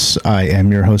News. I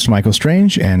am your host, Michael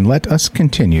Strange, and let us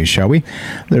continue, shall we?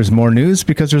 There's more news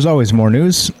because there's always more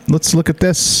news. Let's look at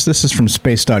this. This is from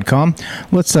space.com.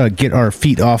 Let's get our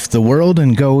feet off the world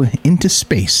and go into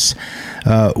space.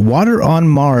 Water on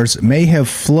Mars may have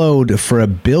flowed for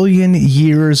 1 billion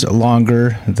years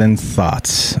longer than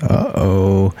thought.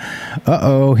 Uh-oh.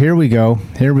 Here we go.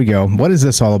 What is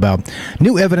this all about?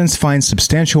 New evidence finds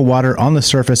substantial water on the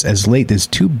surface as late as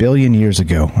 2 billion years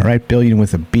ago. All right, billion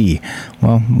with a B.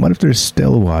 Well, what if there's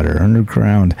still water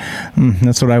underground?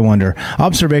 That's what I wonder.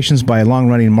 Observations by a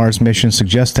long-running Mars mission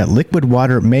suggest that liquid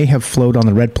water may have flowed on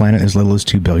the red planet as little as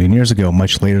 2 billion years ago,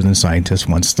 much later than scientists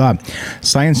once thought.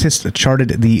 Scientists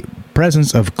charted the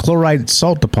presence of chloride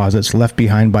salt deposits left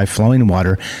behind by flowing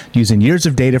water using years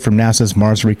of data from NASA's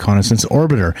Mars Reconnaissance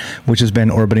Orbiter, which has been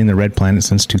orbiting the red planet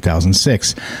since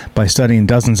 2006. By studying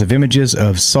dozens of images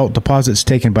of salt deposits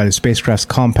taken by the spacecraft's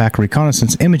Compact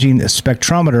Reconnaissance Imaging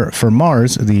Spectrometer for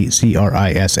Mars, the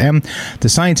CRISM, the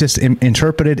scientists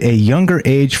interpreted a younger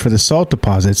age for the salt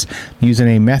deposits using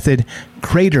a method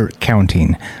crater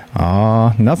counting.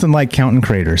 Nothing like counting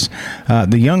craters.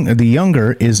 The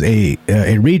younger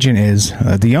a region is,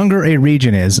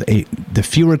 the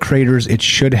fewer craters it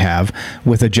should have,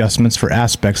 with adjustments for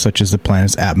aspects such as the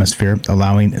planet's atmosphere,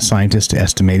 allowing scientists to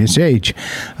estimate its age.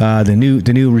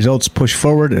 The new results push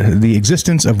forward the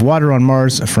existence of water on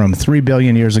Mars from 3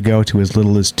 billion years ago to as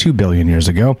little as 2 billion years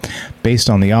ago, based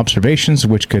on the observations,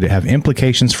 which could have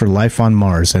implications for life on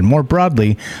Mars and more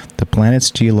broadly the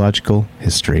planet's geological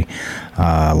history.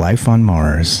 Life on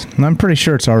Mars. I'm pretty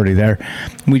sure it's already there.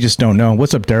 We just don't know.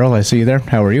 What's up, Daryl? I see you there.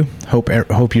 How are you?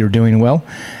 Hope you're doing well,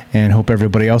 and hope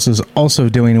everybody else is also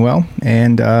doing well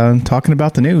and talking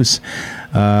about the news.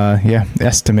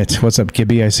 estimate. What's up,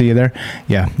 Gibby? I see you there.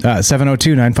 Yeah,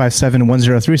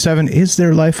 702-957-1037. Is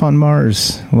there life on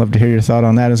Mars? Love to hear your thought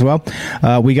on that as well.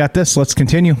 We got this. Let's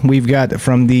continue. We've got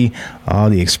from the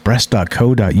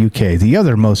express.co.uk, the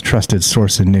other most trusted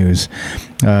source of news.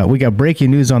 We got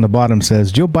breaking news on the bottom.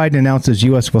 Says Joe Biden announces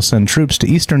U.S. will send troops to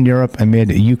Eastern Europe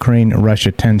amid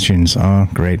Ukraine-Russia tensions. Oh,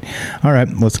 great. All right,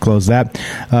 let's close that.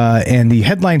 And the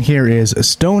headline here is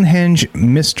Stonehenge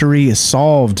mystery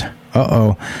solved.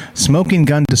 Uh-oh. Smoking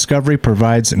gun discovery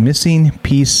provides missing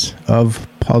piece of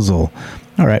puzzle.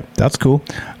 All right, that's cool.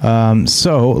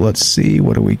 So let's see,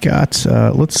 what do we got?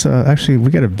 Actually,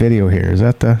 we got a video here. Is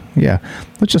that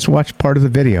let's just watch part of the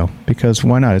video, because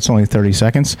why not? It's only 30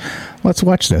 seconds. Let's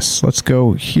watch this. Let's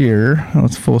go here.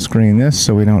 Let's full screen this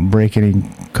so we don't break any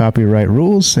copyright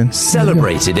rules. And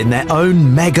celebrated in their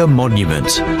own mega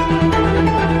monument.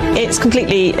 It's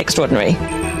completely extraordinary.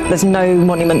 There's no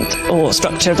monument or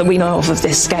structure that we know of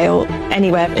this scale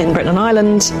anywhere in Britain and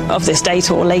Ireland of this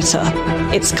date or later.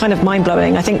 It's kind of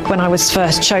mind-blowing. I think when I was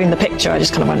first shown the picture, I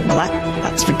just kind of went, well,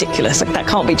 that's ridiculous. Like, that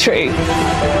can't be true.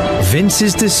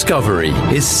 Vince's discovery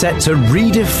is set to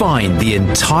redefine the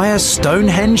entire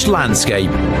Stonehenge landscape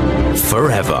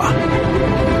forever.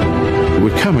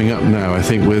 We're coming up now, I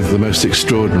think, with the most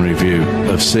extraordinary view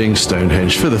of seeing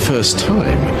Stonehenge for the first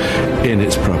time in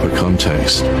its proper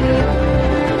context.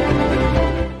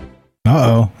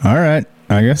 Uh-oh. All right.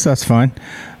 I guess that's fine.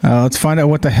 Let's find out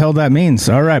what the hell that means.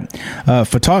 All right.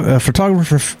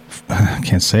 Photographer... I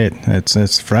can't say it.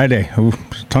 It's Friday. Ooh,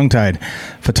 tongue-tied.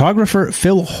 Photographer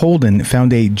Phil Holden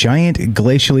found a giant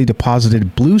glacially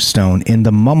deposited bluestone in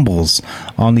the Mumbles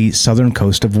on the southern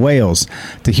coast of Wales.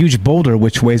 The huge boulder,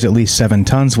 which weighs at least 7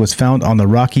 tons, was found on the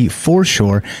rocky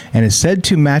foreshore and is said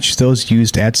to match those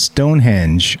used at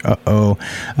Stonehenge. Uh-oh.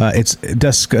 Its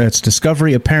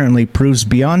discovery apparently proves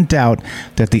beyond doubt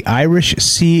that the Irish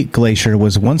Sea Glacier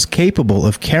was once capable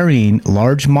of carrying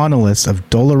large monoliths of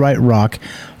dolerite rock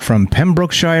from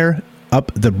Pembrokeshire up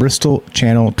the Bristol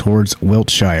Channel towards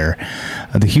Wiltshire.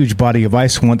 The huge body of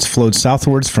ice once flowed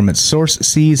southwards from its source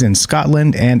seas in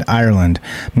Scotland and Ireland.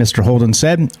 Mr. Holden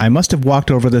said, I must have walked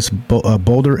over this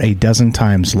boulder a dozen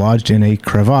times, lodged in a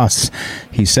crevasse.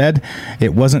 He said,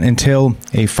 it wasn't until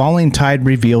a falling tide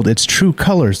revealed its true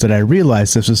colors that I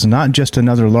realized this was not just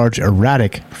another large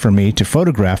erratic for me to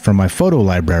photograph from my photo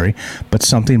library, but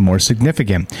something more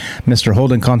significant. Mr.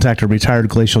 Holden contacted retired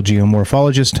glacial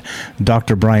geomorphologist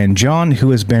Dr. Brian John,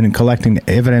 who has been collecting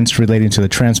evidence relating to the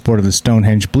transport of the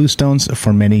Stonehenge bluestones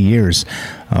for many years.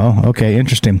 Oh, okay,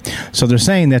 interesting. So they're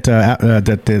saying that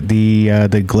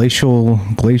the glacial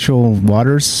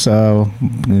waters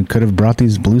could have brought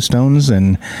these bluestones,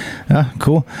 and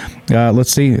cool.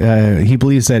 Let's see. He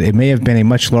believes that it may have been a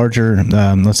much larger.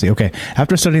 Let's see. Okay,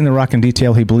 after studying the rock in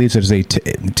detail, he believes it is a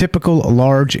typical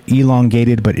large,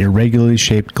 elongated but irregularly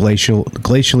shaped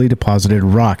glacially deposited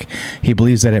rock. He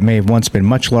believes that it may have once been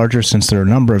much larger, since there are a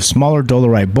number of smaller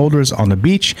dolerite boulders on the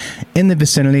beach in the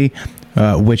vicinity,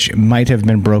 which might have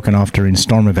been broken off during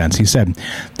storm events. He said,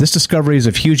 this discovery is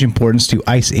of huge importance to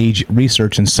Ice Age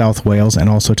research in South Wales and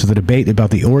also to the debate about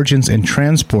the origins and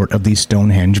transport of these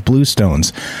Stonehenge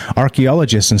bluestones.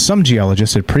 Archaeologists and some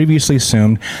geologists had previously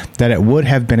assumed that it would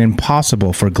have been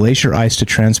impossible for glacier ice to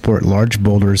transport large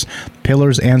boulders,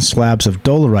 pillars, and slabs of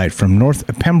dolerite from North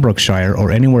Pembrokeshire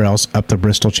or anywhere else up the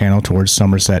Bristol Channel towards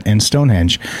Somerset and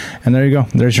Stonehenge. And there you go.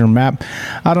 There's your map.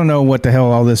 I don't know what the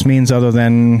hell all this means other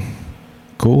than...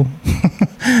 cool.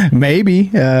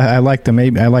 Maybe. I like the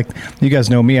maybe. You guys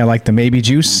know me. I like the maybe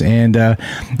juice, and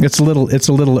it's a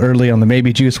little early on the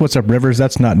maybe juice. What's up, Rivers?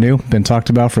 That's not new. Been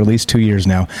talked about for at least 2 years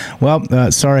now.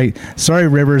 Well, sorry,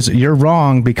 Rivers. You're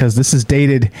wrong, because this is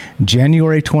dated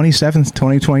January 27th,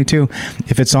 2022.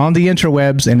 If it's on the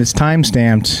interwebs and it's time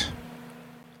stamped,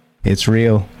 it's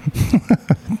real.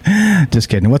 Just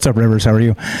kidding. What's up, Rivers? How are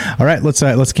you? All right,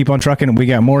 let's keep on trucking. We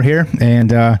got more here, and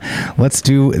let's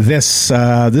do this.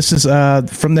 This is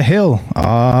from the Hill.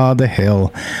 The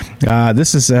Hill.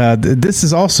 This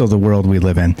is also the world we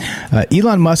live in.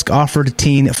 Elon Musk offered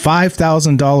teen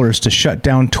 $5,000 to shut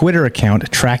down Twitter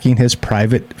account tracking his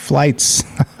private flights.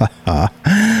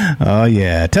 Oh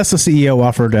yeah, Tesla CEO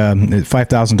offered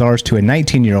 $5,000 to a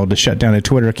 19-year-old to shut down a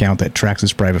Twitter account that tracks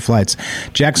his private flights.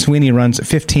 Jack Sweeney runs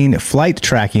 15 flight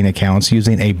tracking accounts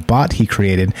using a bot he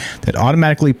created that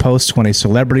automatically posts when a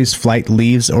celebrity's flight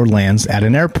leaves or lands at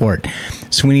an airport.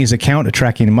 Sweeney's account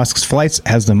tracking Musk's flights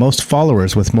has the most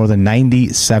followers, with more than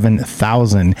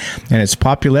 97,000, and its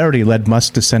popularity led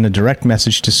Musk to send a direct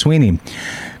message to Sweeney.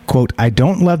 Quote, I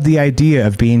don't love the idea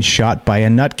of being shot by a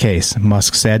nutcase,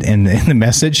 Musk said in the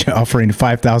message, offering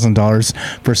 $5,000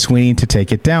 for Sweeney to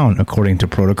take it down, according to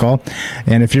protocol.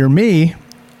 And if you're me,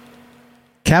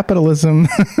 capitalism,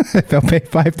 if they'll pay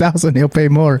 $5,000, he'll pay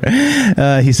more.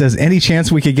 He says, any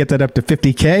chance we could get that up to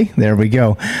 $50K? There we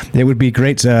go. It would be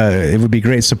great. It would be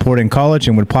great support in college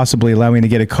and would possibly allow me to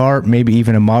get a car, maybe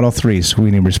even a Model 3.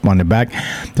 Sweeney responded back.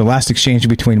 The last exchange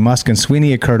between Musk and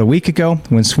Sweeney occurred a week ago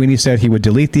when Sweeney said he would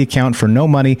delete the account for no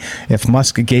money if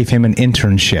Musk gave him an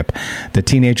internship. The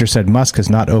teenager said Musk has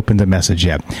not opened the message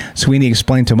yet. Sweeney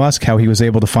explained to Musk how he was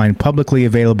able to find publicly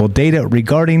available data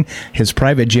regarding his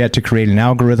private jet to create an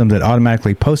algorithm that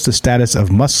automatically posts the status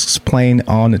of Musk's plane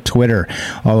on Twitter.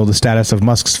 Although the status of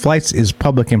Musk's flights is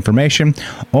public information,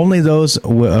 only those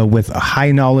with a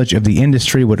high knowledge of the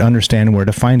industry would understand where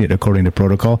to find it, according to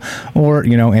protocol, or,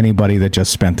 anybody that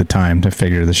just spent the time to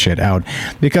figure the shit out.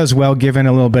 Because, well, given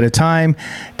a little bit of time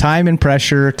and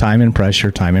pressure,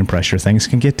 things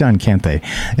can get done, can't they?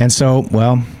 And so,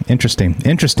 well, interesting.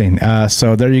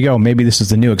 So there you go. Maybe this is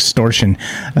the new extortion.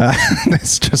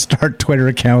 Let's just start Twitter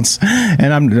accounts.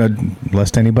 And I'm,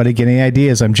 lest anybody get any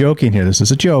ideas, I'm joking here. This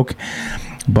is a joke.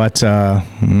 But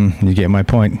you get my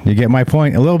point.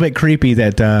 A little bit creepy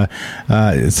that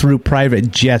through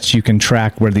private jets you can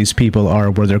track where these people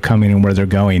are, where they're coming and where they're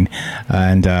going,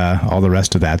 and all the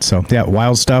rest of that. So, yeah,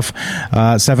 wild stuff.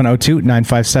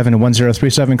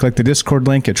 702-957-1037. Click the Discord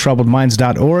link at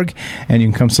troubledminds.org, and you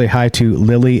can come say hi to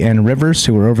Lily and Rivers,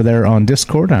 who are over there on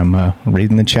Discord. I'm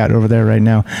reading the chat over there right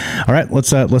now. All right,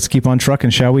 let's keep on trucking,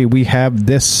 shall we? We have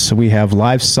this. We have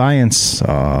live science.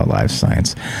 Live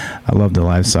science. I love the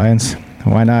live science.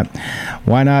 Why not?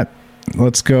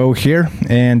 Let's go here.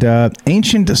 And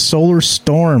ancient solar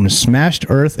storm smashed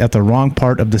Earth at the wrong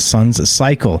part of the sun's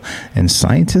cycle, and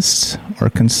scientists are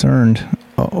concerned.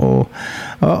 All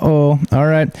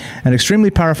right. An extremely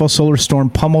powerful solar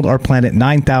storm pummeled our planet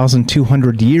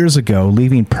 9,200 years ago,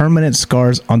 leaving permanent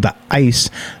scars on the ice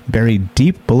buried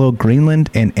deep below Greenland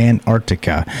and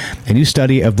Antarctica. A new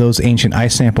study of those ancient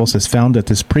ice samples has found that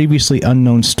this previously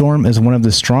unknown storm is one of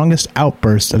the strongest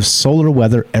outbursts of solar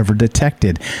weather ever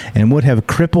detected, and would have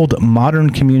crippled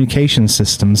modern communication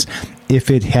systems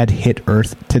if it had hit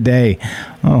Earth today.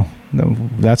 Oh,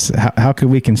 that's how could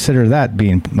we consider that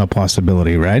being a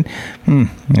possibility, right?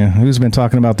 Yeah, who's been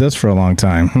talking about this for a long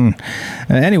time?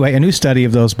 Anyway, a new study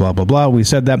of those blah, blah, blah. We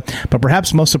said that. But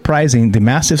perhaps most surprising, the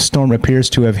massive storm appears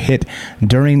to have hit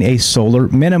during a solar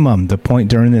minimum, the point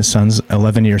during the sun's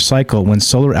 11-year cycle when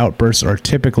solar outbursts are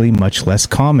typically much less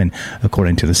common,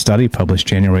 according to the study published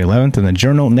January 11th in the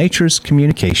journal Nature's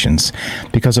Communications.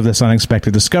 Because of this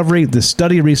unexpected discovery, the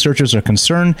study researchers are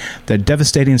concerned that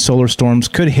devastating solar storms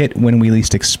could hit when we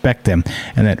least expect them,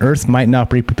 and that Earth might not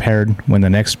be prepared when the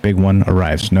next big one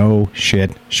arrives. No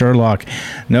shit, Sherlock.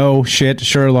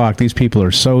 These people are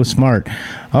so smart.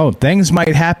 Oh, things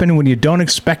might happen when you don't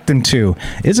expect them to.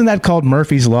 Isn't that called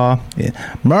Murphy's Law?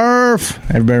 Murph!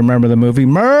 Everybody remember the movie?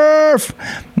 Murph!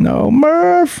 No.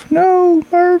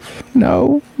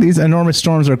 These enormous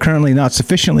storms are currently not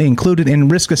sufficiently included in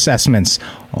risk assessments.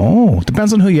 Oh,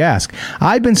 depends on who you ask.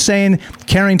 I've been saying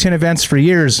Carrington events for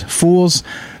years, fools.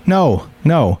 No.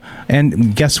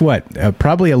 And guess what?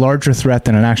 Probably a larger threat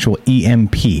than an actual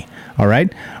EMP. All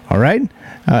right?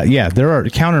 Yeah, there are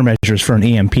countermeasures for an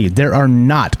EMP. There are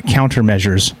not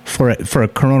countermeasures for a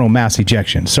coronal mass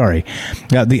ejection. Sorry.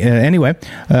 Anyway,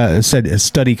 said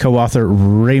study co-author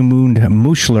Raymond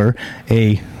Muschler,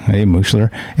 I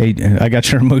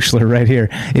got your Muschler right here,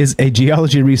 is a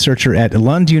geology researcher at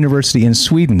Lund University in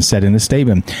Sweden, said in a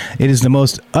statement. It is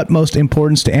the utmost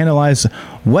importance to analyze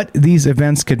what these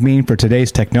events could mean for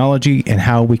today's technology and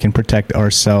how we can protect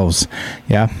ourselves.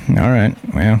 Yeah, all right,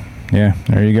 well, yeah,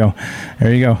 there you go.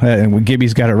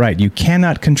 Gibby's got it right. You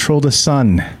cannot control the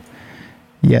sun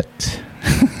yet.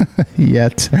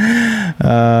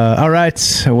 All right.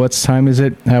 So what time is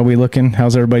it? How are we looking?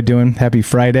 How's everybody doing? Happy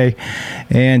Friday.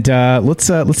 And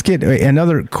let's get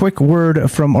another quick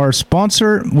word from our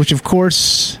sponsor, which of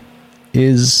course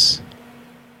is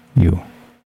you.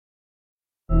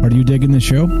 Are you digging the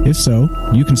show? If so,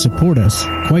 you can support us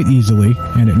quite easily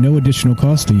and at no additional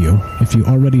cost to you if you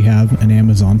already have an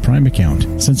Amazon Prime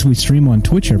account. Since we stream on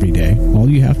Twitch every day, all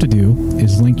you have to do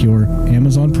is link your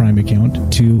Amazon Prime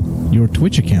account to your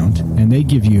Twitch account, and they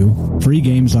give you free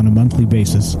games on a monthly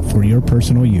basis for your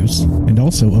personal use, and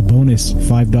also a bonus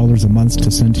 $5 a month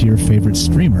to send to your favorite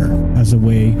streamer as a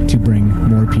way to bring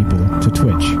more people to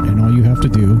Twitch. And all you have to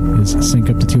do is sync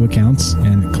up to 2 accounts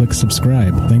and click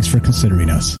subscribe. Thanks for considering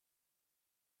us.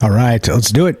 All right,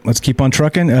 let's do it. Let's keep on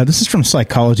trucking. This is from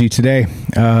Psychology Today.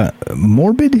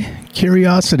 Morbid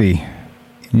curiosity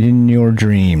in your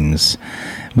dreams.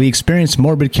 We experience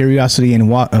morbid curiosity in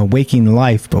waking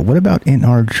life, but what about in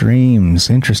our dreams?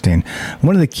 Interesting.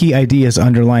 One of the key ideas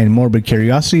underlying morbid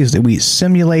curiosity is that we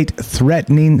simulate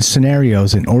threatening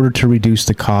scenarios in order to reduce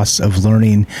the costs of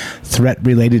learning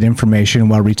threat-related information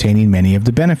while retaining many of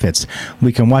the benefits.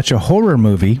 We can watch a horror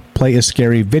movie, play a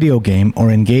scary video game, or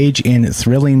engage in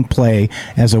thrilling play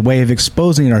as a way of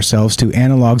exposing ourselves to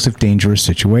analogs of dangerous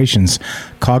situations.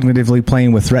 Cognitively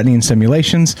playing with threatening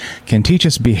simulations can teach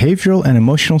us behavioral and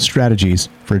emotional strategies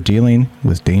for dealing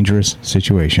with dangerous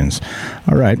situations.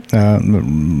 All right.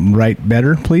 Write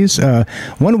better, please.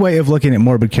 One way of looking at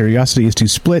morbid curiosity is to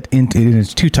split into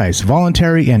two types,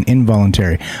 voluntary and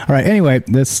involuntary. All right. Anyway,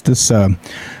 this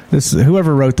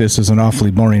whoever wrote this is an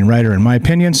awfully boring writer, in my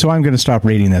opinion, so I'm going to stop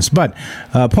reading this. But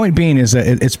point being is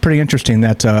that it's pretty interesting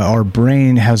that our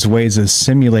brain has ways of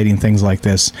simulating things like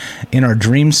this in our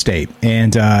dream state.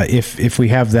 And if we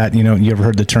have that, you ever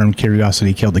heard the term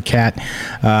curiosity killed the cat?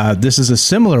 This is a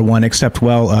similar one, except,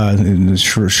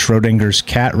 Schrodinger's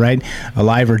cat, right?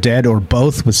 Alive or dead, or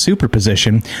both with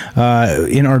superposition.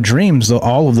 In our dreams,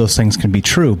 all of those things can be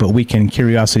true, but we can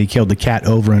curiosity kill the cat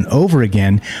over and over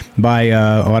again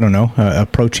by,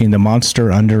 approaching the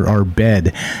monster under our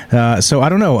bed. So I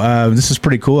don't know. This is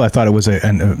pretty cool. I thought it was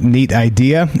a neat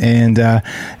idea. And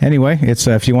anyway, it's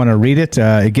if you want to read it,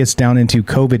 it gets down into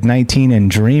COVID-19 and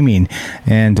dreaming.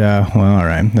 And all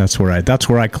right, that's where I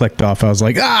clicked off. I was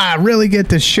like, really get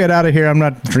this shit out of here. I'm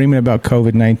not dreaming about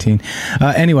COVID-19.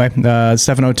 Anyway,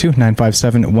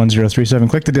 702-957-1037.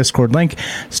 Click the Discord link.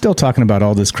 Still talking about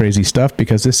all this crazy stuff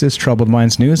because this is Troubled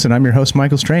Minds News, and I'm your host,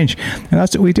 Michael Strange. And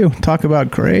that's what we do. Talk about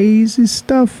crazy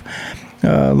stuff.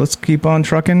 Let's keep on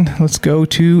trucking. Let's go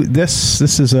to this.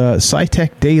 This is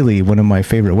SciTech Daily, one of my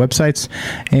favorite websites.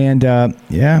 And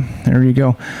there you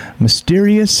go.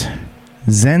 Mysterious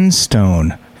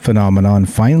Zenstone phenomenon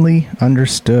finally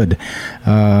understood.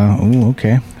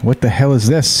 Okay. What the hell is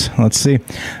this? Let's see.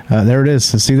 There it is.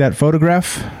 See that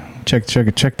photograph? Check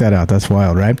that out. That's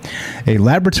wild, right? A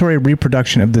laboratory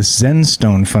reproduction of the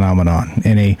Zenstone phenomenon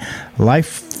in a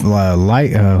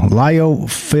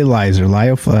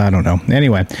lyophilizer. I don't know.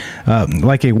 Anyway,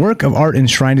 like a work of art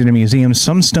enshrined in a museum,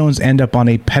 some stones end up on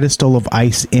a pedestal of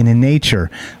ice in nature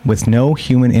with no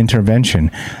human intervention.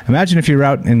 Imagine if you're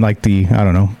out in like the,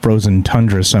 frozen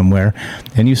tundra somewhere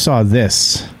and you saw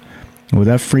this. Would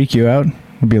that freak you out?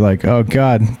 Be like, oh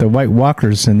God, the White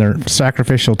Walkers and their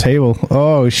sacrificial table.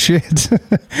 Oh shit.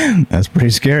 That's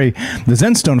pretty scary. The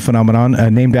Zenstone phenomenon,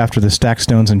 named after the stacked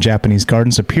stones in Japanese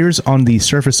gardens, appears on the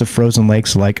surface of frozen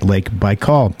lakes like Lake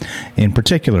Baikal. In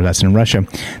particular, that's in Russia.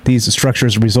 These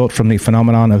structures result from the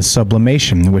phenomenon of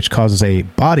sublimation, which causes a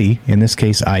body, in this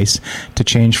case ice, to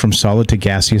change from solid to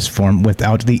gaseous form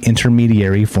without the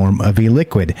intermediary form of a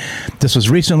liquid. This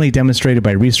was recently demonstrated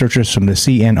by researchers from the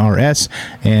CNRS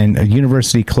and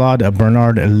University Claude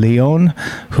Bernard Lyon,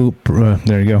 who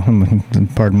there you go,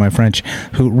 pardon my French,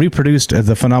 who reproduced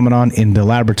the phenomenon in the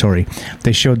laboratory.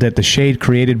 They showed that the shade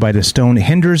created by the stone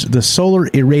hinders the solar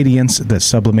irradiance that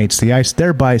sublimates the ice,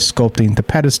 thereby sculpting the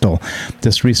pedestal.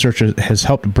 This research has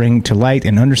helped bring to light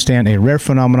and understand a rare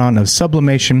phenomenon of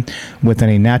sublimation within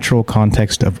a natural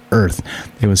context of Earth.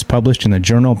 It was published in the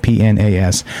journal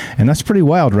PNAS, and that's pretty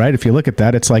wild, right? If you look at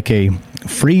that, it's like a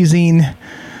freezing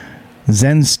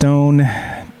Zenstone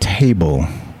table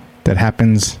that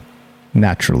happens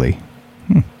naturally.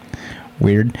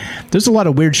 Weird. There's a lot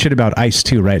of weird shit about ice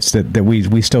too, right? That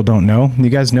we still don't know. You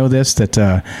guys know this? That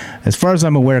as far as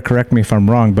I'm aware, correct me if I'm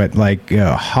wrong, but like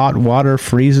hot water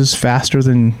freezes faster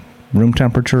than room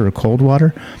temperature or cold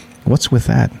water. What's with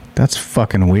that? That's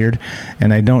fucking weird,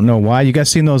 and I don't know why. You guys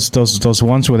seen those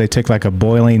ones where they take like a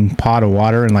boiling pot of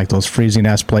water in like those freezing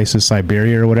ass places,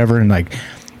 Siberia or whatever, and like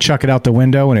chuck it out the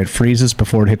window and it freezes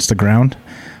before it hits the ground?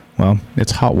 Well,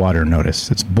 it's hot water,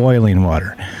 notice. It's boiling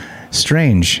water.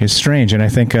 Strange. It's strange. And I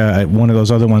think one of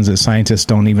those other ones that scientists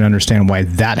don't even understand why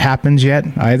that happens yet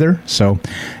either. So,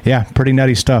 yeah, pretty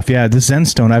nutty stuff. Yeah, this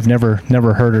Zenstone, I've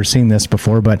never heard or seen this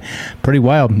before, but pretty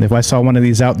wild. If I saw one of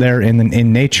these out there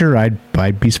in nature,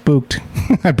 I'd be spooked.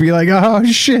 I'd be like, oh,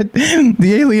 shit,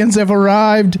 the aliens have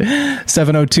arrived.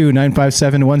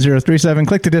 702-957-1037.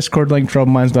 Click the Discord link,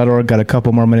 troubleminds.org. Got a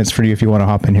couple more minutes for you if you want to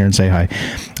hop in here and say hi.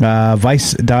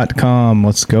 Vice.com.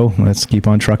 Let's go. Let's keep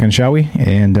on trucking, shall we?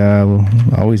 And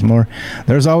always more.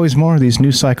 There's always more. These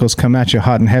news cycles come at you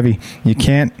hot and heavy. You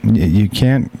can't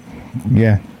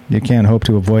hope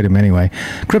to avoid them anyway.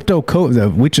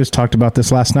 We just talked about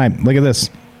this last night. Look at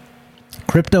this.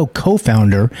 Crypto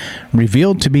co-founder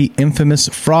revealed to be infamous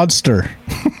fraudster.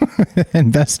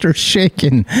 Investors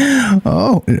shaken.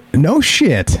 Oh, no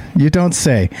shit. You don't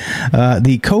say.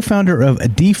 The co-founder of a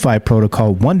DeFi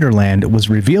protocol, Wonderland, was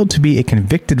revealed to be a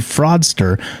convicted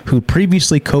fraudster who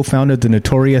previously co-founded the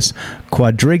notorious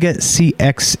Quadriga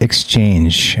CX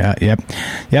exchange. Yep.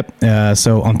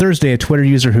 So on Thursday, a Twitter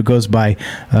user who goes by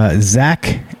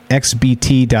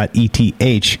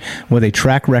ZachXBT.ETH, with a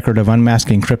track record of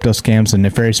unmasking crypto scams and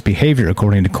nefarious behavior,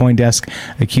 according to CoinDesk,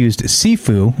 accused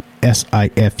Sifu,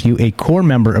 SIFU, a core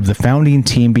member of the founding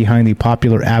team behind the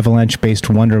popular Avalanche-based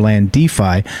Wonderland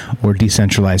DeFi, or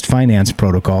decentralized finance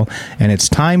protocol, and its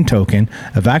time token,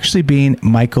 of actually being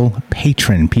Michael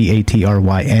Patron,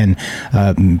 Patryn.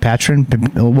 Patron,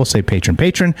 we'll say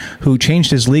Patron, who changed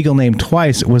his legal name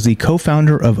twice, was the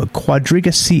co-founder of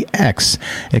Quadriga CX,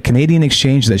 a Canadian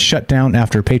exchange that shut down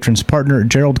after Patron's partner,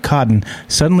 Gerald Cotton,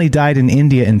 suddenly died in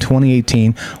India in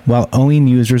 2018 while owing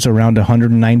users around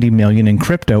 $190 million in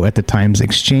crypto at the time's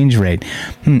exchange rate.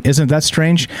 Isn't that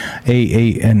strange?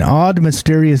 An odd,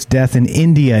 mysterious death in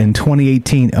India in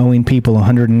 2018 owing people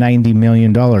 $190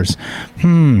 million.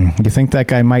 You think that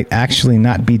guy might actually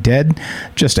not be dead?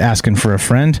 Just asking for a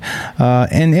friend.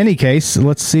 In any case,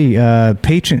 let's see.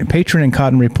 Patron and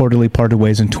Cotton reportedly parted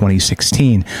ways in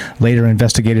 2016. Later,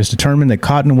 investigators determined that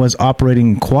Cotton was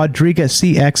operating Quadriga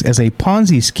CX as a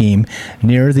Ponzi scheme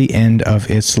near the end of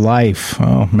its life.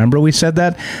 Oh, remember we said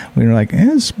that? We were like,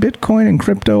 is Bitcoin and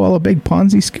crypto all a big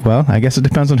Ponzi scheme? Well, I guess it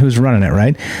depends on who's running it,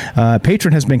 right?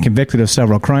 Patron has been convicted of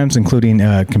several crimes, including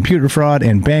computer fraud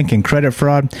and bank and credit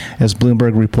fraud, as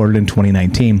Bloomberg reported in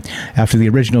 2019. After the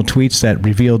original tweets that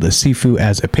revealed Sifu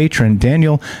as a patron,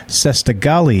 Daniel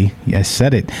Sestagali, I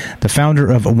said it, the founder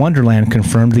of Wonderland,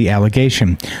 confirmed the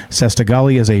allegation.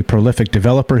 Sestagali is a prolific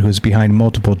developer who is behind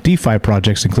multiple DeFi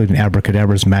projects, including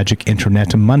Abracadabra's Magic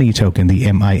Internet Money token,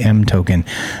 the MIM token.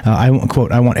 I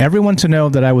want everyone to know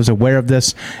that I was aware of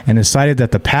this and decided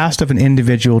that the past of an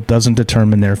individual doesn't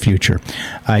determine their future.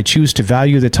 I choose to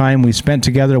value the time we spent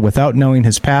together without knowing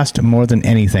his past more than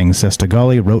anything,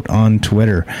 Sestagali wrote on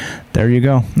Twitter. There you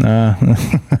go.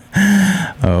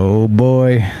 Oh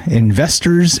boy.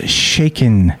 Investors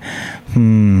shaken.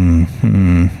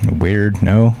 Weird.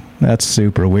 No. That's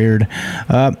super weird.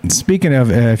 Speaking of,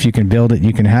 if you can build it,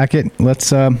 you can hack it.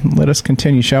 Let us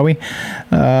continue, shall we?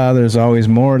 There's always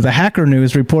more. The Hacker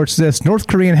News reports this: North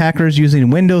Korean hackers using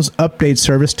Windows Update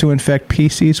Service to infect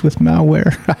PCs with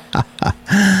malware.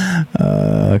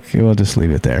 Okay, we'll just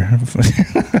leave it there.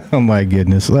 Oh my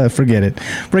goodness, forget it.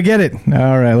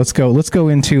 All right, let's go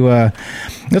into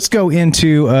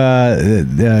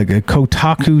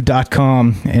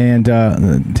Kotaku.com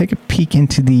and take a peek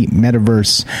into the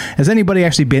metaverse. Has anybody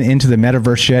actually been into the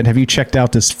metaverse yet? Have you checked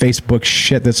out this Facebook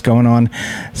shit that's going on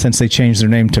since they changed their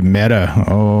name to Meta?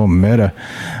 Oh, Meta.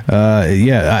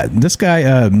 This guy,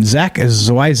 Zach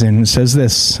Zweisen, says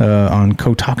this on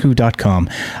Kotaku.com.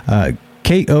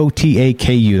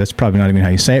 Kotaku. That's probably not even how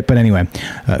you say it, but anyway,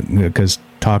 because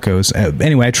tacos.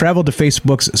 Anyway, I traveled to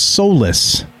Facebook's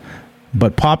soulless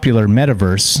but popular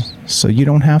metaverse, so you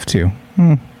don't have to.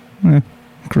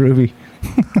 Groovy.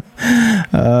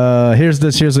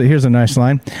 Here's a nice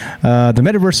line. The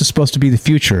metaverse is supposed to be the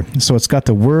future, so it's got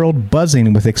the world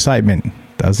buzzing with excitement.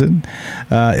 Does it?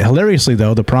 Hilariously,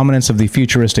 though, the prominence of the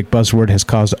futuristic buzzword has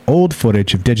caused old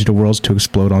footage of digital worlds to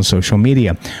explode on social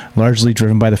media, largely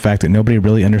driven by the fact that nobody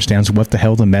really understands what the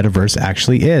hell the metaverse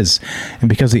actually is. And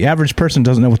because the average person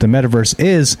doesn't know what the metaverse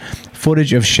is,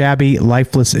 footage of shabby,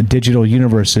 lifeless digital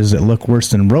universes that look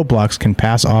worse than Roblox can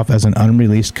pass off as an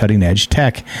unreleased cutting-edge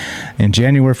tech. In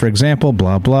January, for example,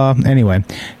 blah, blah. Anyway,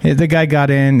 the guy got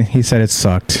in, he said it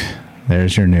sucked.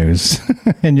 There's your news.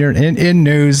 And you're in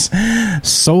news.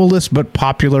 Soulless but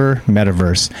popular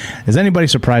metaverse. Is anybody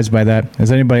surprised by that?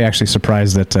 Is anybody actually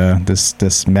surprised that this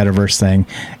metaverse thing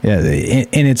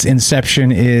in its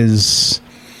inception is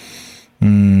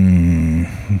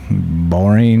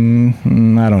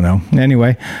boring? I don't know.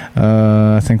 Anyway,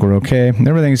 I think we're okay.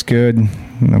 Everything's good.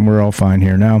 And we're all fine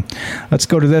here now. Let's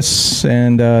go to this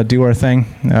and do our thing.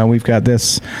 We've got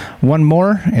this one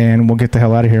more, and we'll get the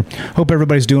hell out of here. Hope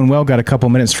everybody's doing well. Got a couple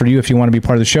minutes for you if you want to be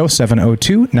part of the show.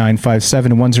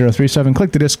 702-957-1037.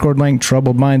 Click the Discord link,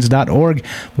 troubledminds.org.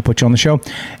 We'll put you on the show.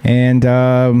 And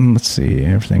let's see.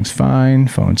 Everything's fine.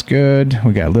 Phone's good.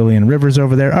 We got Lillian Rivers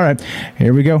over there. All right.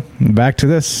 Here we go. Back to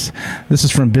this. This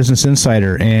is from Business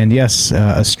Insider. And yes,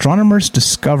 astronomers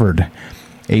discovered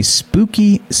a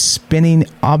spooky spinning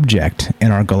object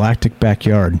in our galactic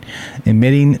backyard,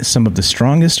 emitting some of the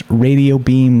strongest radio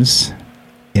beams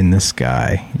in the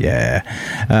sky. Yeah.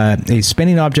 A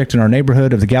spinning object in our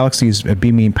neighborhood of the galaxy is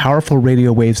beaming powerful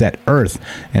radio waves at Earth,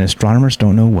 and astronomers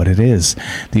don't know what it is.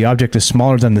 The object is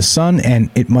smaller than the sun, and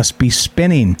it must be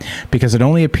spinning because it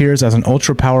only appears as an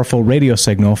ultra-powerful radio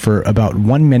signal for about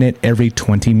 1 minute every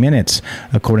 20 minutes,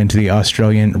 according to the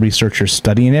Australian researchers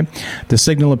studying it. The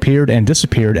signal appeared and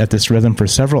disappeared at this rhythm for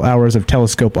several hours of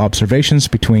telescope observations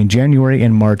between January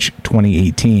and March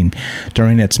 2018.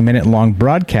 During its minute-long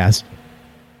broadcast,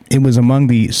 it was among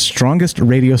the strongest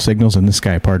radio signals in the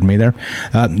sky, pardon me there.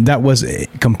 That was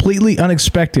completely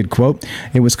unexpected, quote.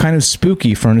 It was kind of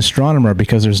spooky for an astronomer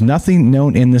because there's nothing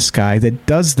known in the sky that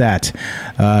does that.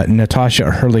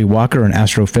 Natasha Hurley-Walker, an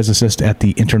astrophysicist at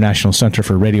the International Center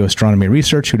for Radio Astronomy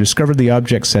Research, who discovered the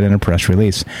object, said in a press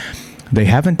release. They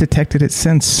haven't detected it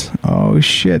since. Oh,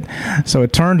 shit. So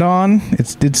it turned on,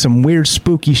 it did some weird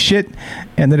spooky shit,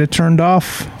 and then it turned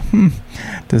off.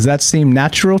 Does that seem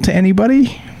natural to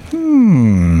anybody?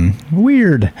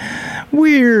 Weird.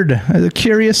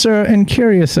 Curiouser and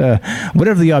curiouser.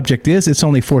 Whatever the object is, it's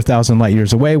only 4,000 light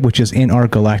years away, which is in our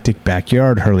galactic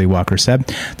backyard, Hurley-Walker said.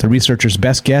 The researchers'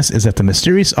 best guess is that the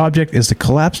mysterious object is the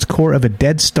collapsed core of a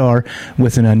dead star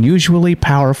with an unusually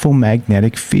powerful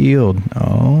magnetic field.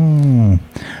 Oh,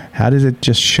 how did it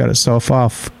just shut itself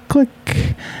off? Click.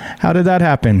 How did that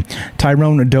happen?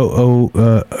 Tyrone O'Doherty.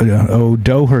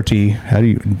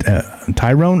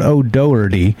 Tyrone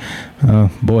O'Doherty.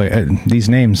 These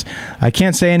names. I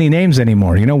can't say any names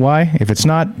anymore. You know why? If it's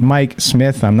not Mike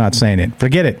Smith, I'm not saying it.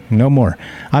 Forget it. No more.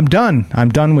 I'm done. I'm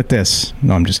done with this.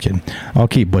 No, I'm just kidding. I'll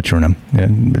keep butchering them.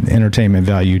 Entertainment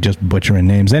value, just butchering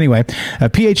names. Anyway, a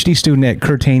PhD student at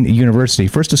Curtin University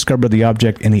first discovered the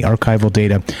object in the archival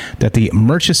data that the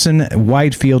Murchison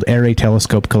Wide Field Array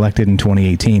Telescope collected in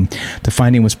 2018. The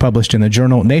finding was published in the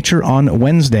journal Nature on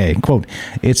Wednesday. Quote,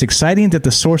 "It's exciting that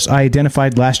the source I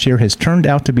identified last year has turned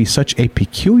out to be such a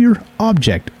peculiar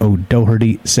object,"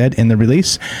 O'Doherty said in the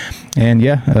release. And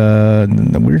yeah,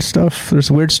 the weird stuff.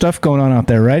 There's weird stuff going on out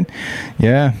there, right?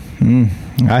 Yeah.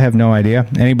 I have no idea.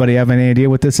 Anybody have any idea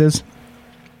what this is?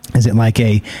 Is it like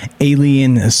a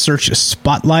alien search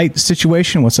spotlight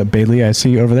situation? What's up, Bailey? I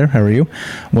see you over there. How are you?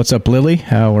 What's up, Lily?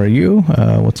 How are you?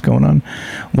 What's going on?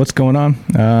 That's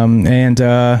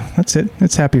it.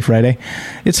 It's Happy Friday.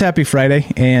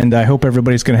 And I hope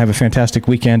everybody's going to have a fantastic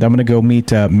weekend. I'm going to go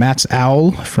meet Matt's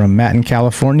Owl from Matt in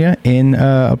California in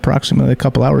approximately a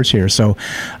couple hours here. So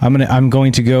I'm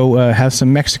going to go have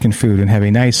some Mexican food and have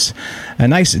a nice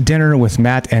dinner with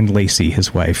Matt and Lacey,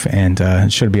 his wife, and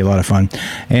it should be a lot of fun.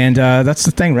 And that's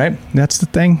the thing, right? That's the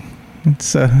thing.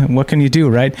 It's what can you do,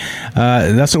 right?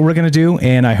 That's what we're going to do,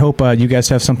 and I hope you guys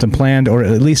have something planned, or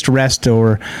at least rest,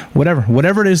 or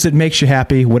whatever it is that makes you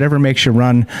happy, whatever makes you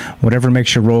run, whatever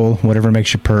makes you roll, whatever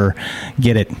makes you purr.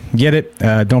 Get it.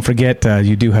 Don't forget,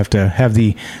 you do have to have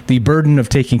the burden of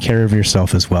taking care of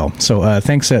yourself as well. So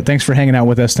thanks for hanging out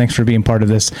with us. Thanks for being part of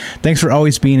this. Thanks for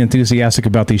always being enthusiastic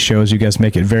about these shows. You guys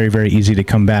make it very, very easy to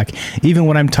come back, even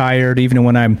when I'm tired, even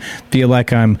when I feel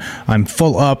like I'm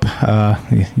full up.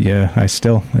 I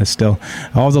still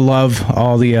all the love,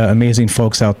 all the amazing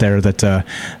folks out there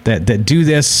that do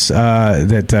this,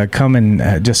 that come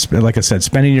and just like I said,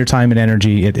 spending your time and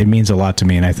energy. It means a lot to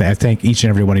me, and I thank each and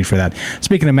every one of you for that.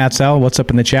 Speaking of Matt Sal, what's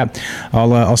up in the chat?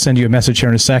 I'll send you a message here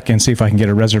in a sec and see if I can get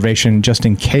a reservation just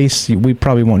in case. We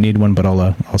probably won't need one, but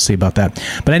I'll see about that.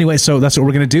 But anyway, so that's what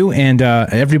we're gonna do, and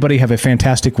everybody have a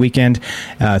fantastic weekend.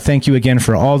 Thank you again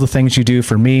for all the things you do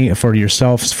for me, for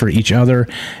yourselves, for each other,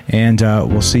 and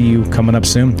we'll see you coming up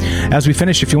soon. As we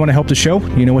finish, if you want to help the show,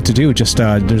 you know what to do. Just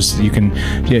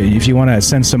if you want to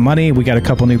send some money, we got a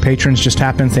couple new patrons just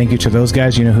happened. Thank you to those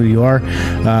guys. You know who you are.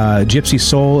 Gypsy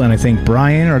Soul and I think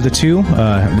Brian are the two.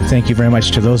 Thank you very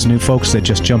much to those new folks that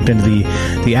just jumped into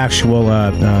the actual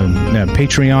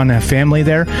Patreon family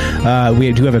there.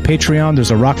 We do have a Patreon. There's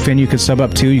a Rockfin you could sub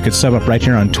up to. You could sub up right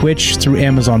here on Twitch through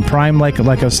Amazon Prime, like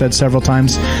I've said several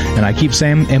times, and I keep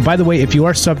saying. And by the way, if you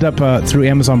are subbed up through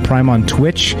Amazon Prime on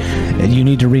Twitch, you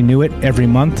need to renew it every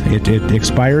month. It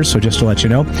expires, so just to let you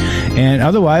know. And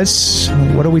otherwise,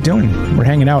 what are we doing? We're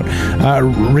hanging out.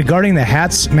 Regarding the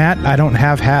hats, Matt, I don't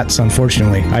have hats,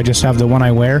 unfortunately. I just have the one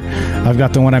I wear. I've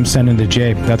got the one I'm sending to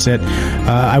Jay. That's it.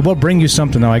 I will bring you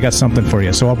something, though. I got something for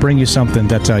you. So I'll bring you something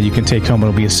that you can take home.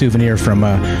 It'll be a souvenir from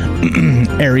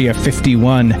Area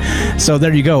 51. So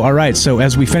there you go. All right. So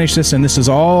as we finish this, and this is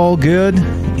all good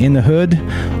in the hood,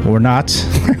 or not,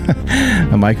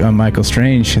 I'm Michael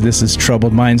Strange. This is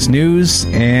Troubled Minds News,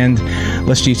 and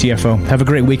let's GTFO. Have a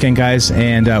great weekend, guys,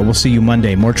 and we'll see you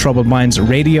Monday. More Troubled Minds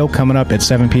Radio coming up at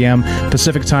 7 p.m.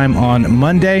 Pacific time on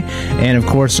Monday, and of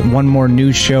course, one more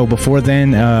news show before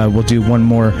then. We'll do one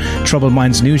more Troubled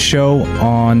Minds news show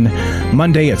on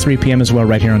Monday at 3 p.m. as well,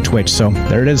 right here on Twitch. So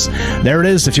there it is. There it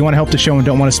is. If you want to help the show and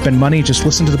don't want to spend money, just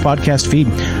listen to the podcast feed.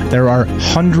 There are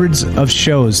hundreds of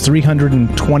shows,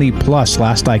 320 plus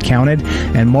last I counted,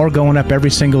 and more going up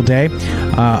every single day.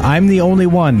 I'm the only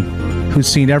one who's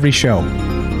seen every show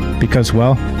because,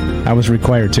 well, I was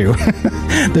required to.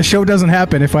 The show doesn't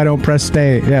happen if I don't press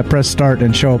start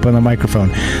and show up on the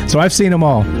microphone. So I've seen them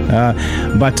all,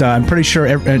 but I'm pretty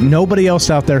sure nobody else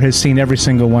out there has seen every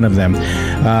single one of them.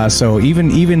 So even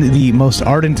the most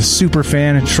ardent super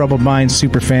fan, Troubled Minds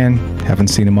super fan, haven't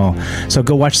seen them all. So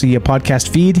go watch the podcast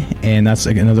feed, and that's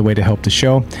another way to help the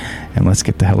show. And let's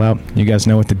get the hell out. You guys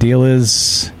know what the deal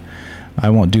is. I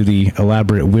won't do the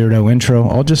elaborate weirdo intro.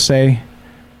 I'll just say,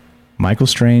 Michael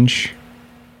Strange,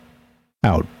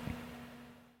 out.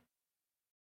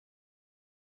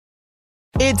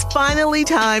 It's finally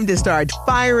time to start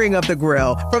firing up the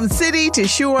grill. From city to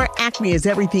shore, Acme is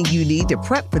everything you need to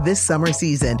prep for this summer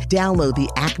season. Download the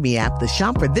Acme app to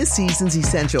shop for this season's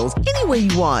essentials any way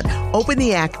you want. Open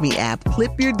the Acme app,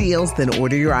 clip your deals, then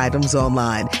order your items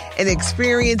online. An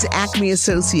experienced Acme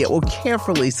associate will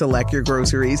carefully select your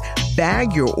groceries,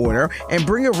 bag your order, and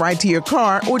bring it right to your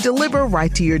car or deliver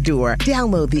right to your door.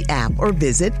 Download the app or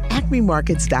visit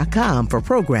acmemarkets.com for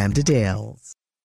program details.